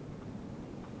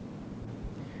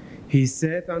 He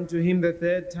said unto him the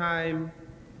third time,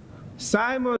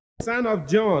 Simon, son of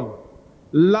John,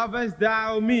 lovest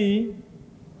thou me?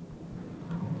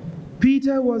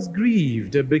 Peter was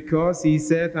grieved because he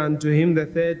said unto him the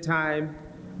third time,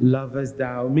 Lovest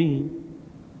thou me?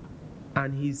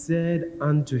 And he said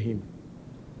unto him,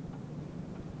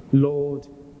 Lord,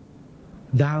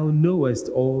 thou knowest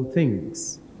all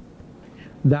things.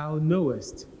 Thou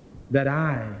knowest that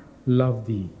I love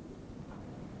thee.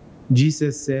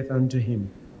 Jesus said unto him,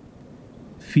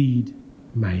 Feed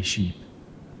my sheep.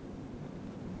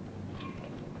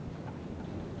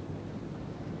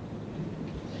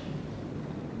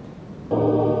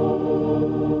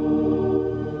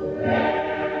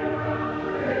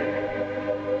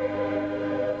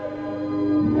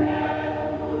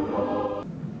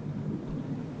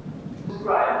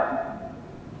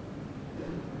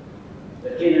 The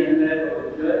king and head of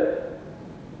the church,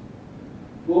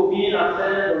 who being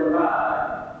ascended on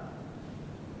high,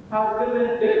 has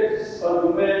given gifts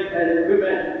unto men and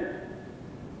women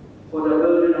for the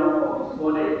building up of his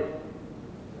body.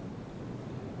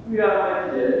 We are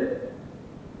met here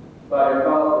by the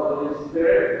power of the Holy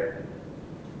Spirit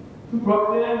to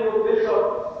proclaim your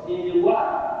bishops in the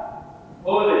one,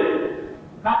 holy,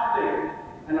 Catholic,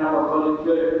 and Apostolic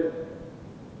Church.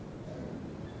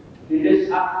 In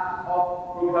this act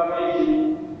of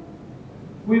proclamation,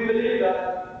 We believe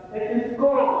that it is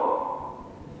God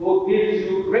who gives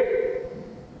you grace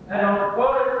and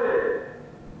authority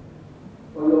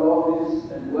for your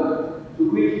office and work to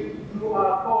which you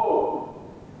are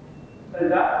called,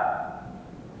 and that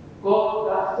God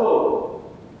does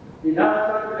so in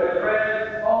answer to the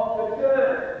prayers of the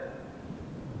church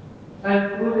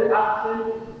and through the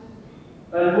actions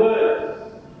and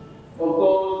words of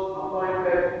God's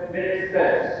appointed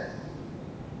ministers.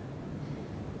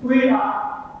 We are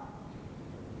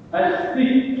and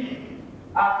speak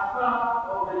as part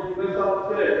of the universal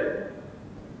church,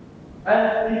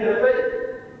 and in the faith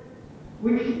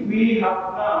which we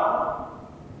have now,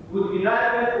 with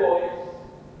united voice,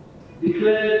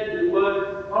 declare the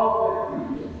words of the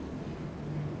creed.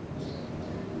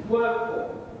 Wherefore,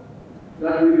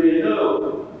 that we may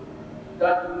know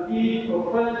that we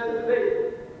profess the faith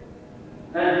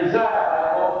and desire by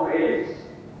all grace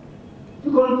to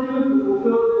continue to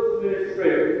fulfill this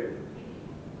ministry,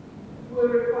 we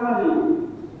require you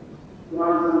to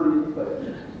answer these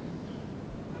questions.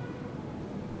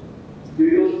 Do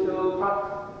you still trust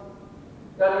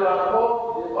that you are called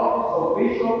to the office of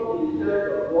bishop in the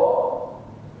Church of God?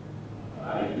 I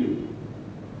do.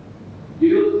 Do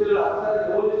you still accept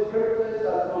the Holy Scriptures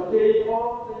as contain all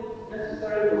things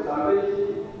necessary for salvation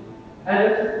and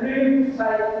the supreme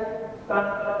standard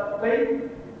of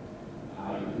faith? I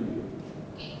do.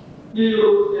 Do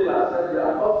you still accept the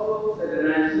Apostles and the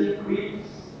 19 creeds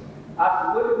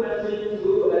as witnessing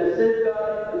to and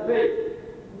safeguarding the faith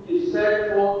which is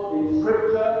set forth in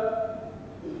Scripture?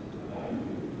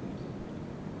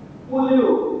 Will you,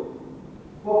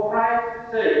 for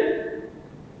Christ's sake,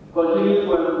 continue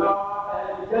to empower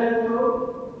and be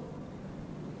gentle,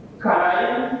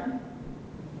 kind,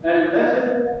 and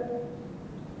merciful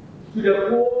to the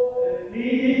poor and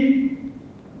needy,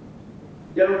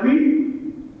 the weak,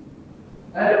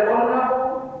 and the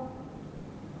vulnerable?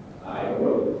 I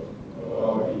will.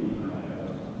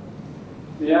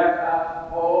 May I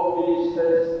ask all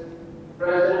ministers,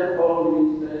 present all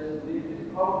ministers, leave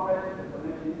this conference and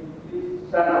connecting, please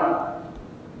stand up.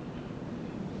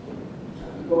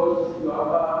 Because you are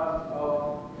part of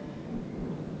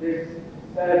this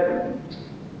ceremony,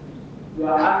 you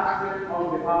are answering on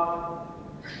behalf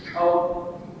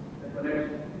of the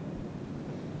connection.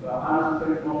 You are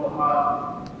answering on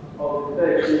behalf of the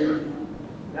 13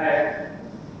 diocese.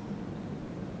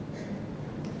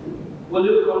 Will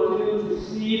you continue to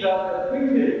see that the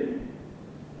preaching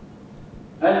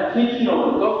and teaching of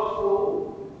the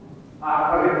gospel are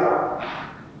carried out,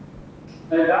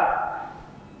 and that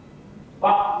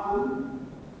baptism,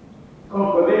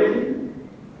 confirmation,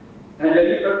 and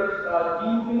deliverance are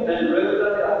duly and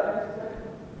regularly administered?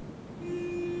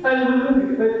 And will you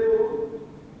be faithful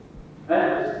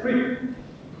and strict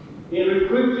in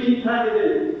recruiting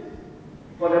candidates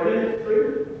for the ministry?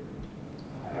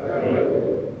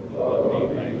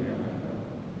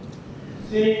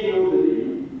 Seeing you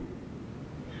believe,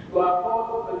 you are called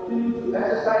to continue to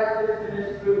exercise this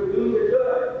ministry within the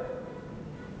church.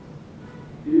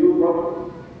 Do you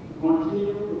promise to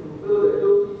continue to fulfill the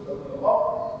duties of your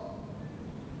office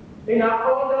in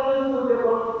accordance with the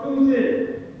Constitution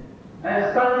and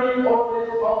standing always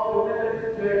of the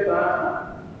Methodist Church?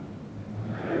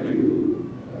 I do.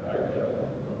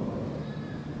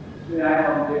 May I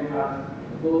humbly ask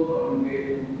the whole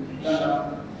congregation to stand up.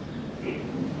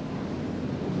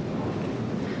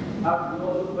 As you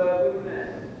also bear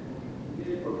witness to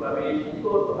this proclamation, you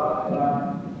also have a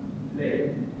land laid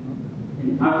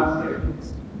in answering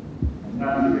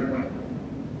an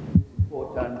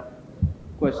important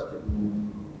question.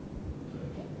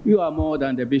 You are more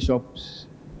than the bishops,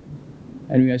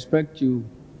 and we expect you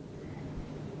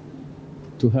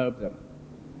to help them.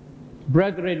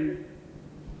 Brethren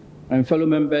and fellow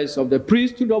members of the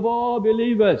priesthood of all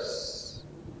believers,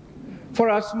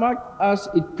 for as much as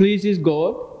it pleases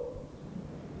God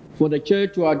for the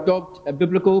church to adopt a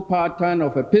biblical pattern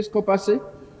of episcopacy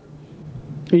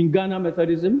in Ghana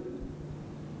Methodism,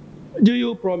 do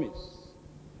you promise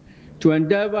to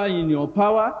endeavor in your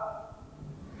power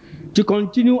to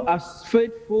continue as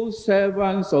faithful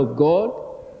servants of God?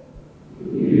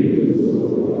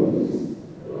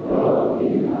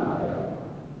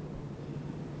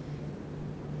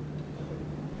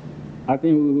 I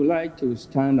think we would like to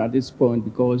stand at this point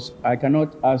because I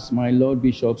cannot ask my Lord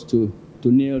Bishops to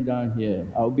kneel down here.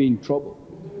 I'll be in trouble.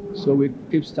 So we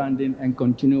keep standing and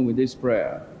continue with this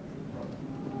prayer.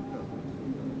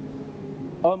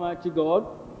 Almighty God,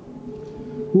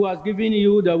 who has given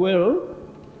you the will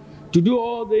to do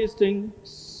all these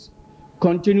things,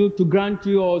 continue to grant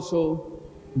you also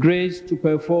grace to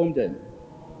perform them.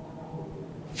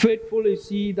 Faithful is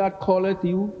he that calleth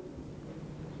you,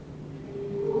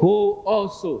 who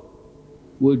also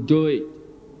will do it.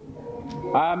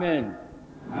 Amen.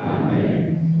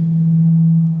 Amen.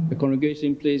 The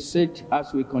congregation, please sit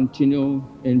as we continue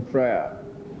in prayer.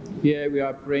 Here we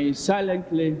are praying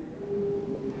silently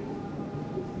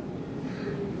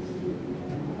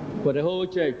for the whole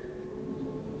church.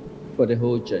 For the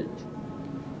whole church.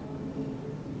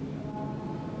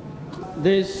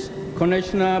 This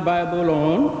connectional Bible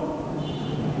on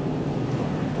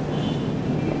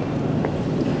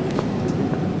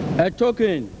a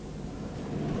token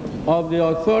of the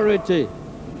authority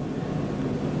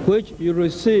which you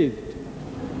received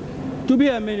to be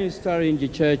a minister in the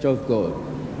Church of God.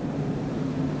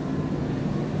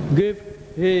 Give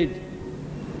heed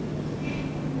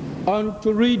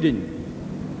unto reading,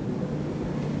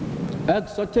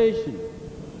 exhortation,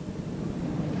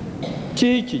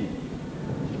 teaching.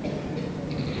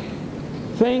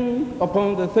 Think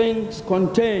upon the things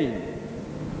contained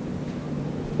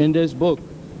in this book.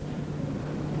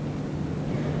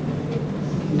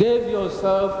 Give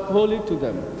yourself wholly to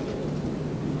them.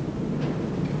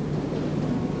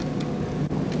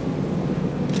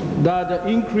 That the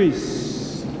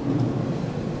increase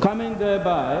coming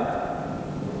thereby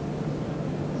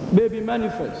may be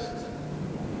manifest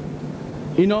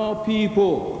in all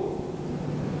people.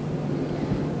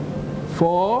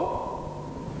 For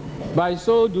by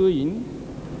so doing,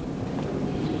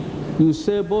 you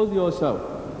save both yourself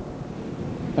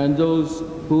and those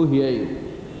who hear you.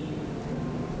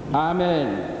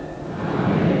 Amen.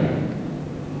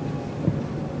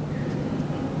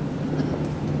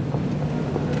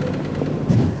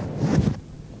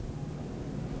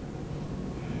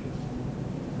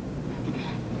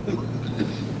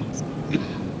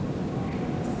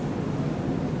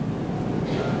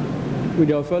 With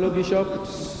your fellow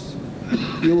bishops,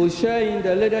 you will share in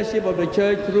the leadership of the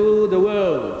church through the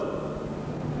world.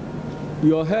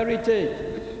 Your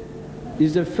heritage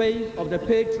is the faith of the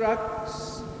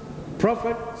patriarchs,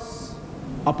 prophets,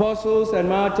 apostles, and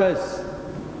martyrs,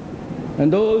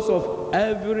 and those of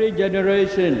every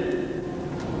generation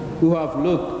who have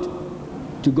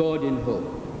looked to God in hope.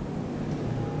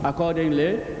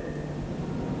 Accordingly,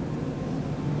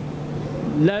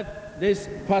 let this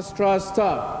pastoral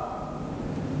staff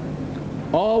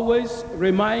always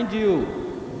remind you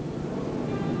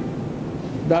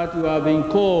that you are being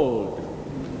called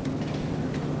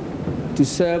to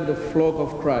serve the flock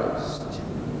of Christ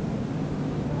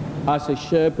as a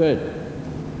shepherd.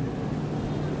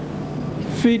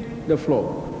 Feed the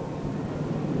flock,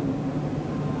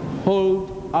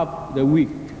 hold up the weak,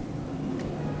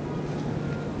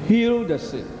 heal the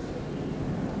sick,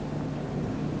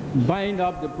 bind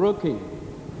up the broken,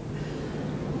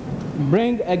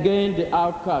 bring again the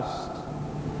outcast,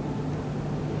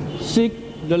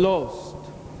 seek the lost.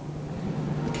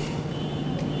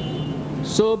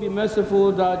 So be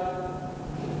merciful that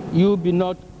you be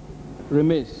not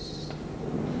remiss.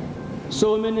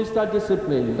 So minister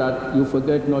discipline that you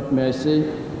forget not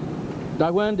mercy,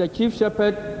 that when the chief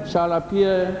shepherd shall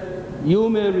appear, you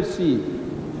may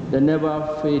receive the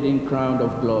never-fading crown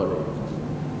of glory.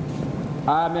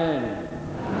 Amen.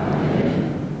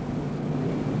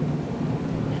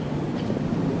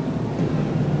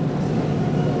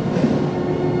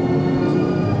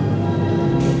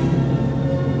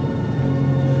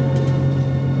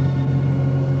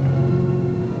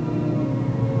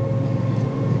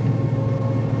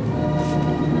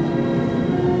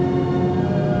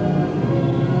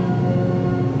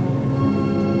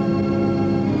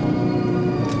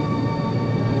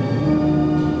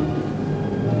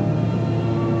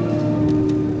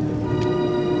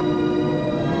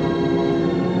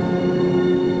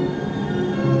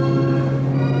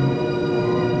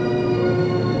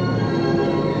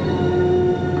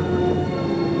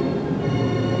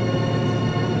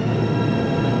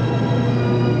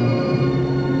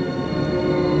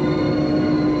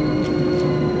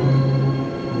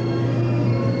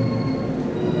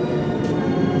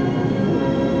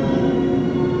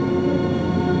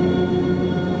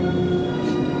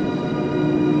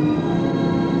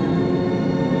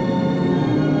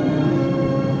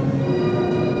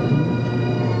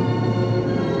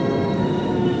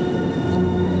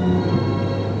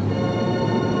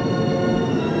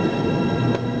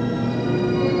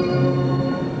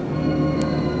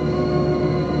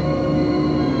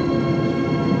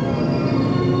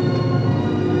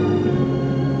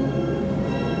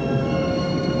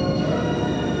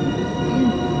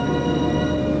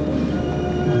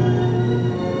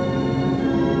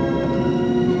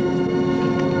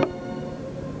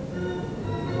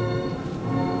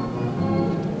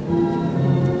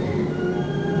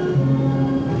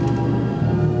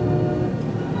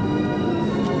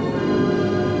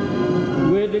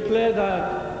 declare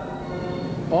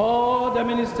that all the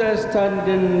ministers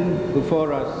standing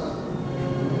before us,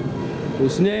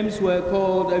 whose names were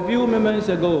called a few moments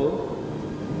ago,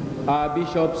 are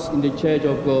bishops in the Church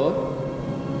of God.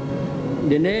 In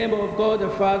the name of God the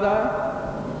Father,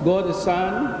 God the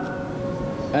Son,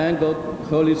 and God the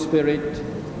Holy Spirit.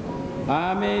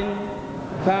 Amen.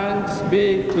 Thanks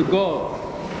be to God.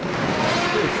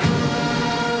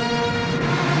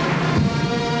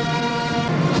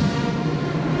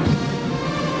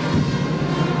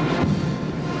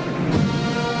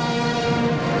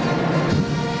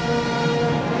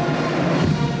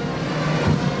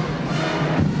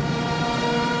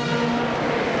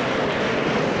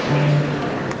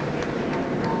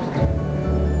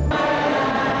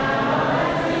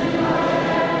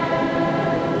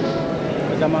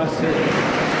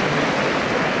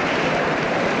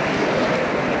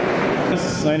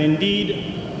 And indeed,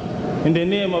 in the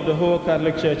name of the whole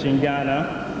Catholic Church in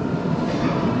Ghana,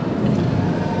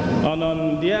 and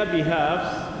on their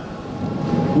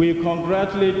behalf, we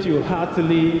congratulate you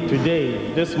heartily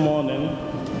today, this morning,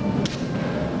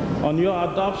 on your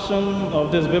adoption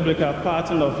of this biblical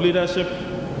pattern of leadership.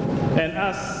 And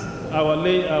as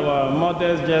our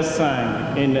mothers just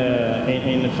sang in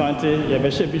Fante,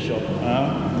 Yabeshe Bishop.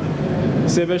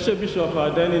 Sebeshe Bishop,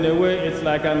 then in a way it's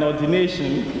like an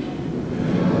ordination.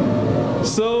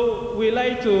 So we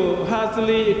like to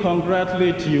heartily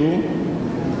congratulate you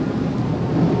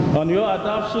on your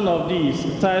adoption of these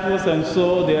titles and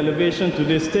so the elevation to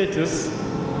this status.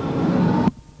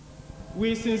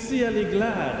 We're sincerely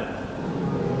glad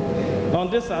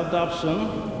on this adoption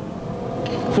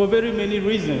for very many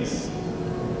reasons.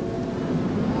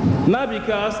 Not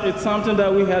because it's something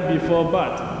that we had before,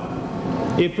 but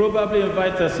it probably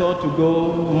invites us all to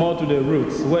go more to the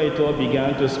roots, where it all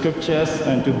began, to scriptures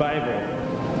and to Bible.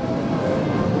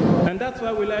 And that's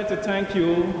why we like to thank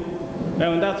you,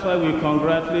 and that's why we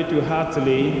congratulate you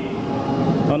heartily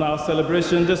on our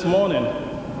celebration this morning.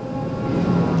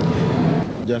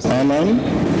 Just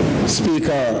Amen,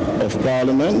 Speaker of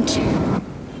Parliament,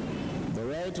 the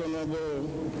Right Honorable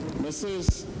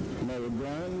Mrs. Mary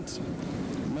Brandt,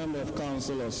 Member of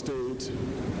Council of State,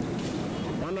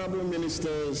 Honorable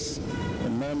Ministers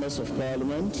and Members of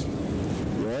Parliament,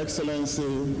 Your Excellency,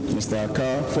 Mr.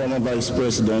 Akka, former Vice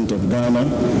President of Ghana,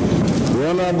 the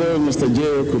Honorable Mr. J.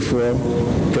 Kufuor,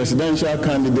 Presidential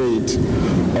Candidate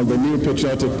of the New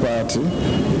Patriotic Party,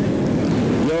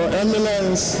 Your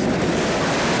Eminence,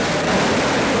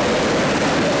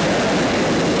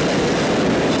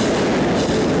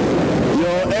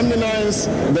 Your Eminence,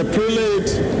 the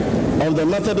Prelate of the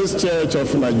Methodist Church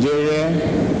of Nigeria,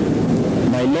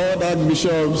 my Lord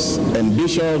Archbishops and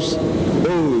Bishops,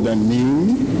 old and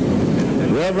new,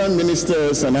 Reverend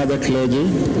Ministers and other clergy,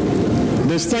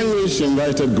 distinguished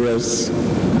invited guests,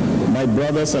 my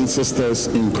brothers and sisters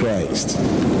in Christ.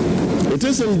 It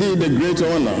is indeed a great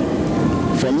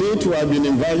honor for me to have been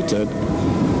invited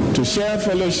to share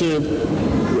fellowship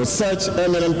with such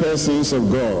eminent persons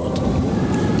of God,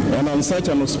 and on such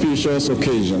an auspicious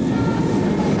occasion.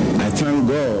 I thank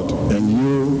God and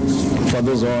you for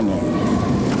this honor.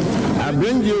 I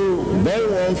bring you very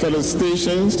warm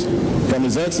felicitations from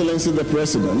His Excellency the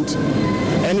President,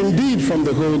 and indeed from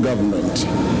the whole government.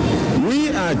 We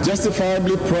are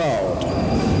justifiably proud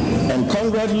and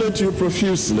congratulate you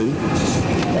profusely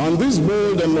on this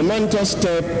bold and momentous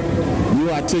step you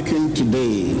are taking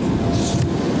today.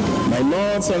 My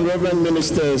lords and reverend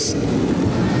ministers,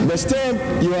 the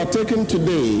step you are taking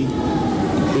today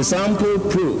is ample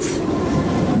proof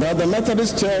that the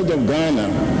Methodist Church of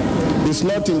Ghana is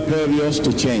not impervious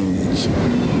to change.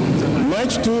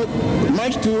 Much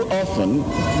too often,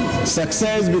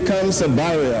 success becomes a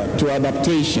barrier to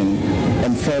adaptation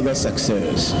and further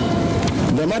success.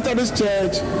 The Methodist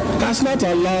Church has not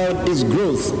allowed its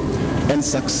growth and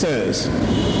success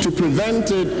to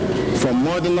prevent it from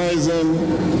modernizing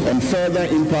and further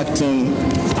impacting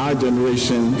our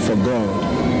generation for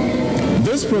God.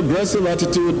 This progressive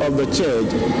attitude of the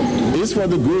Church is for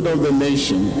the good of the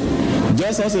nation,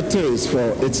 just as it is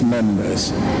for its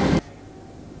members.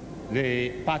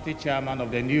 The party chairman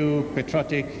of the New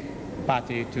Patriotic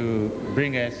Party to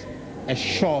bring us a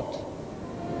short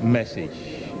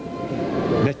message.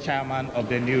 The chairman of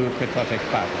the New Patriotic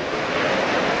Party.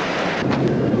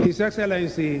 His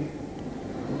Excellency,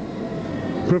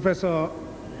 Professor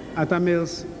Atta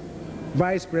Mills,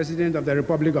 Vice President of the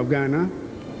Republic of Ghana,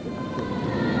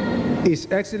 His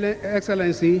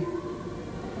Excellency,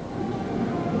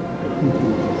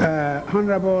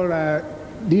 Honorable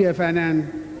DFNN,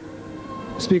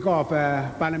 Speaker of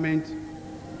Parliament,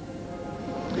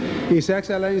 His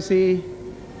Excellency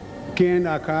Ken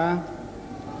Akka,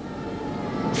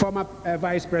 former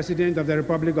Vice President of the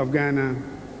Republic of Ghana,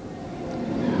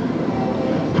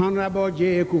 Honorable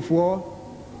J. Kufuor,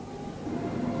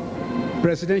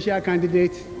 presidential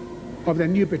candidate of the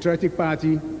New Patriotic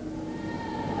Party,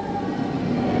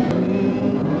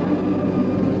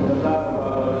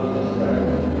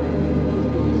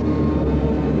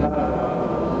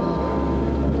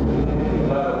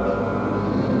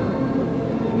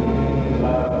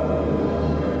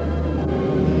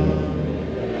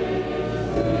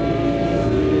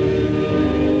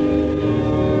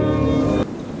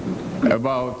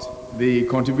 about the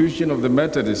contribution of the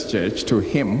Methodist Church to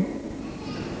him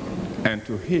and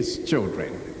to his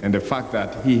children, and the fact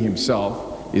that he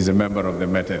himself is a member of the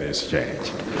Methodist Church.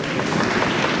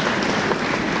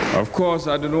 Of course,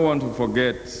 I do not want to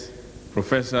forget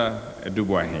Professor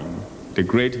Edubuahing, the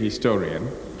great historian,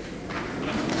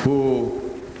 who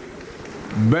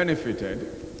benefited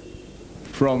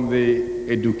from the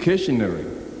educational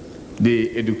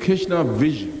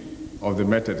vision of the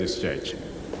Methodist Church,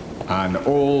 an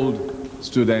old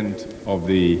student of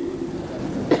the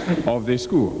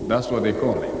school. That's what they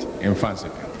call it in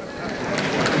Fansipia.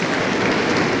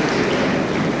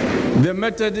 The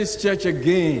Methodist Church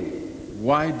again,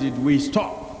 why did we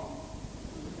stop?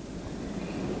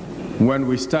 When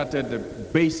we started the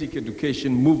basic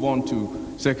education, move on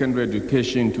to secondary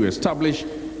education to establish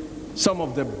some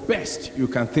of the best you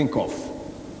can think of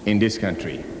in this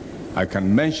country. I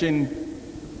can mention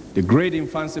the great in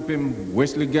Fansipim,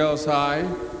 Wesley Girls High.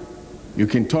 You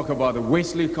can talk about the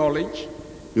Wesley College.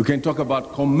 You can talk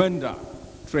about Commander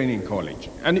Training College,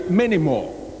 and many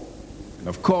more. And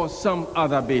of course, some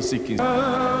other basic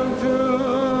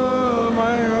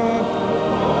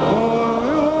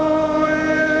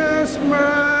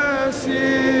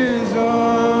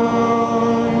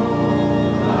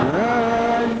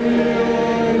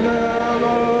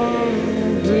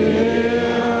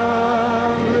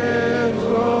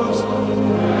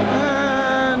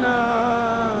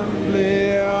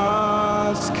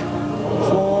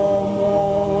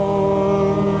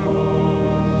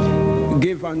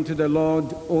unto the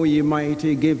Lord, O ye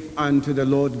mighty, give unto the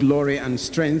Lord glory and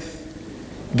strength.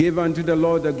 Give unto the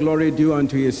Lord the glory due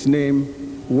unto his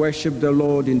name. Worship the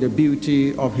Lord in the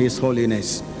beauty of his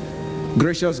holiness.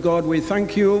 Gracious God, we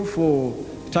thank you for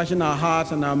touching our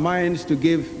hearts and our minds to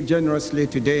give generously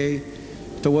today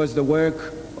towards the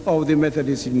work of the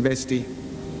Methodist University.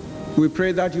 We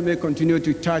pray that you may continue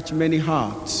to touch many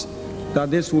hearts,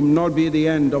 that this will not be the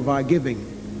end of our giving,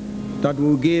 that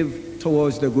we'll give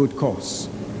towards the good cause.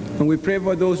 And we pray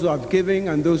for those who have given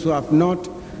and those who have not,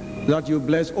 that you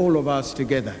bless all of us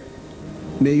together.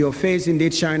 May your face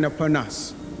indeed shine upon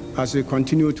us as we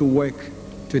continue to work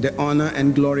to the honor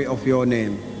and glory of your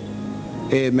name.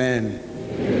 Amen.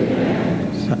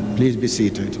 Amen. Please be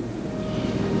seated.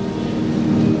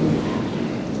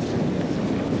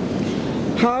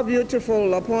 How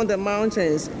beautiful upon the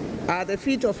mountains are the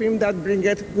feet of him that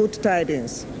bringeth good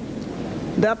tidings,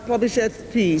 that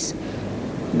publisheth peace,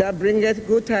 that bringeth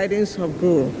good tidings of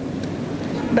good,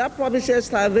 that publisheth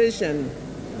salvation,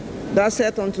 that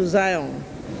saith unto Zion,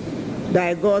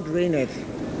 thy God reigneth.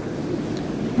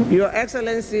 Your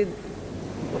Excellency,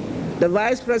 the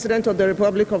Vice President of the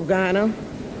Republic of Ghana,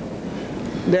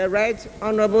 the Right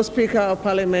Honorable Speaker of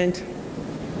Parliament,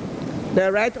 the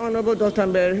Right Honorable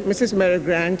Mrs. Mary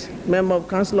Grant, Member of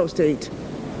Council of State,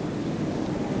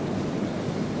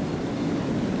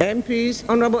 MPs,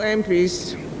 Honorable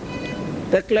MPs,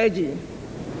 the clergy,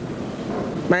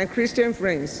 my Christian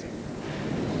friends,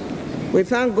 we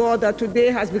thank God that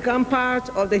today has become part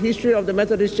of the history of the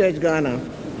Methodist Church Ghana.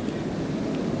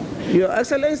 Your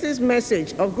Excellency's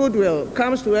message of goodwill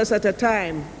comes to us at a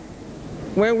time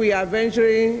when we are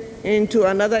venturing into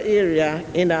another area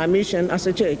in our mission as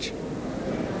a church.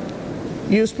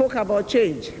 You spoke about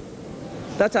change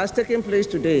that has taken place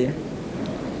today.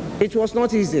 It was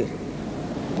not easy.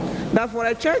 But for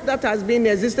a church that has been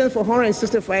in existence for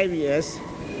 165 years,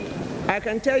 I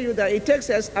can tell you that it takes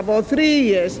us about 3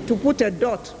 years to put a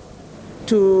dot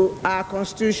to our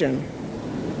constitution.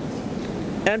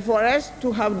 And for us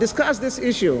to have discussed this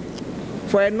issue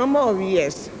for a number of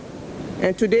years,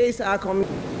 and today is our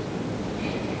commitment.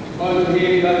 Unto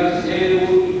him that is able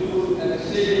to do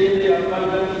exceedingly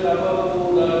abundantly above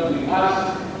all that we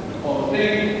ask or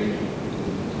think,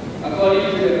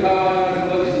 according to the power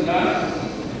that works in us,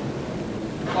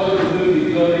 all to whom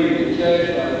be glory in the church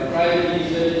by Christ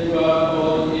Jesus throughout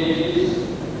all ages,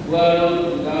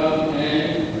 world without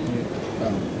end.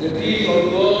 The peace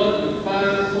of God which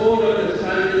passes all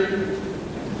understanding,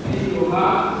 into your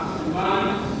hearts and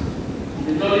minds,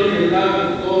 the knowledge and love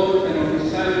of God and of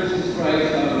His Son Jesus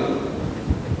Christ our Lord.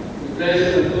 The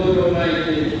blessing of God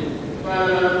Almighty,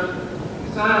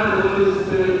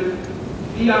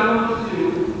 Spirit be amongst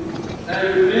you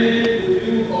and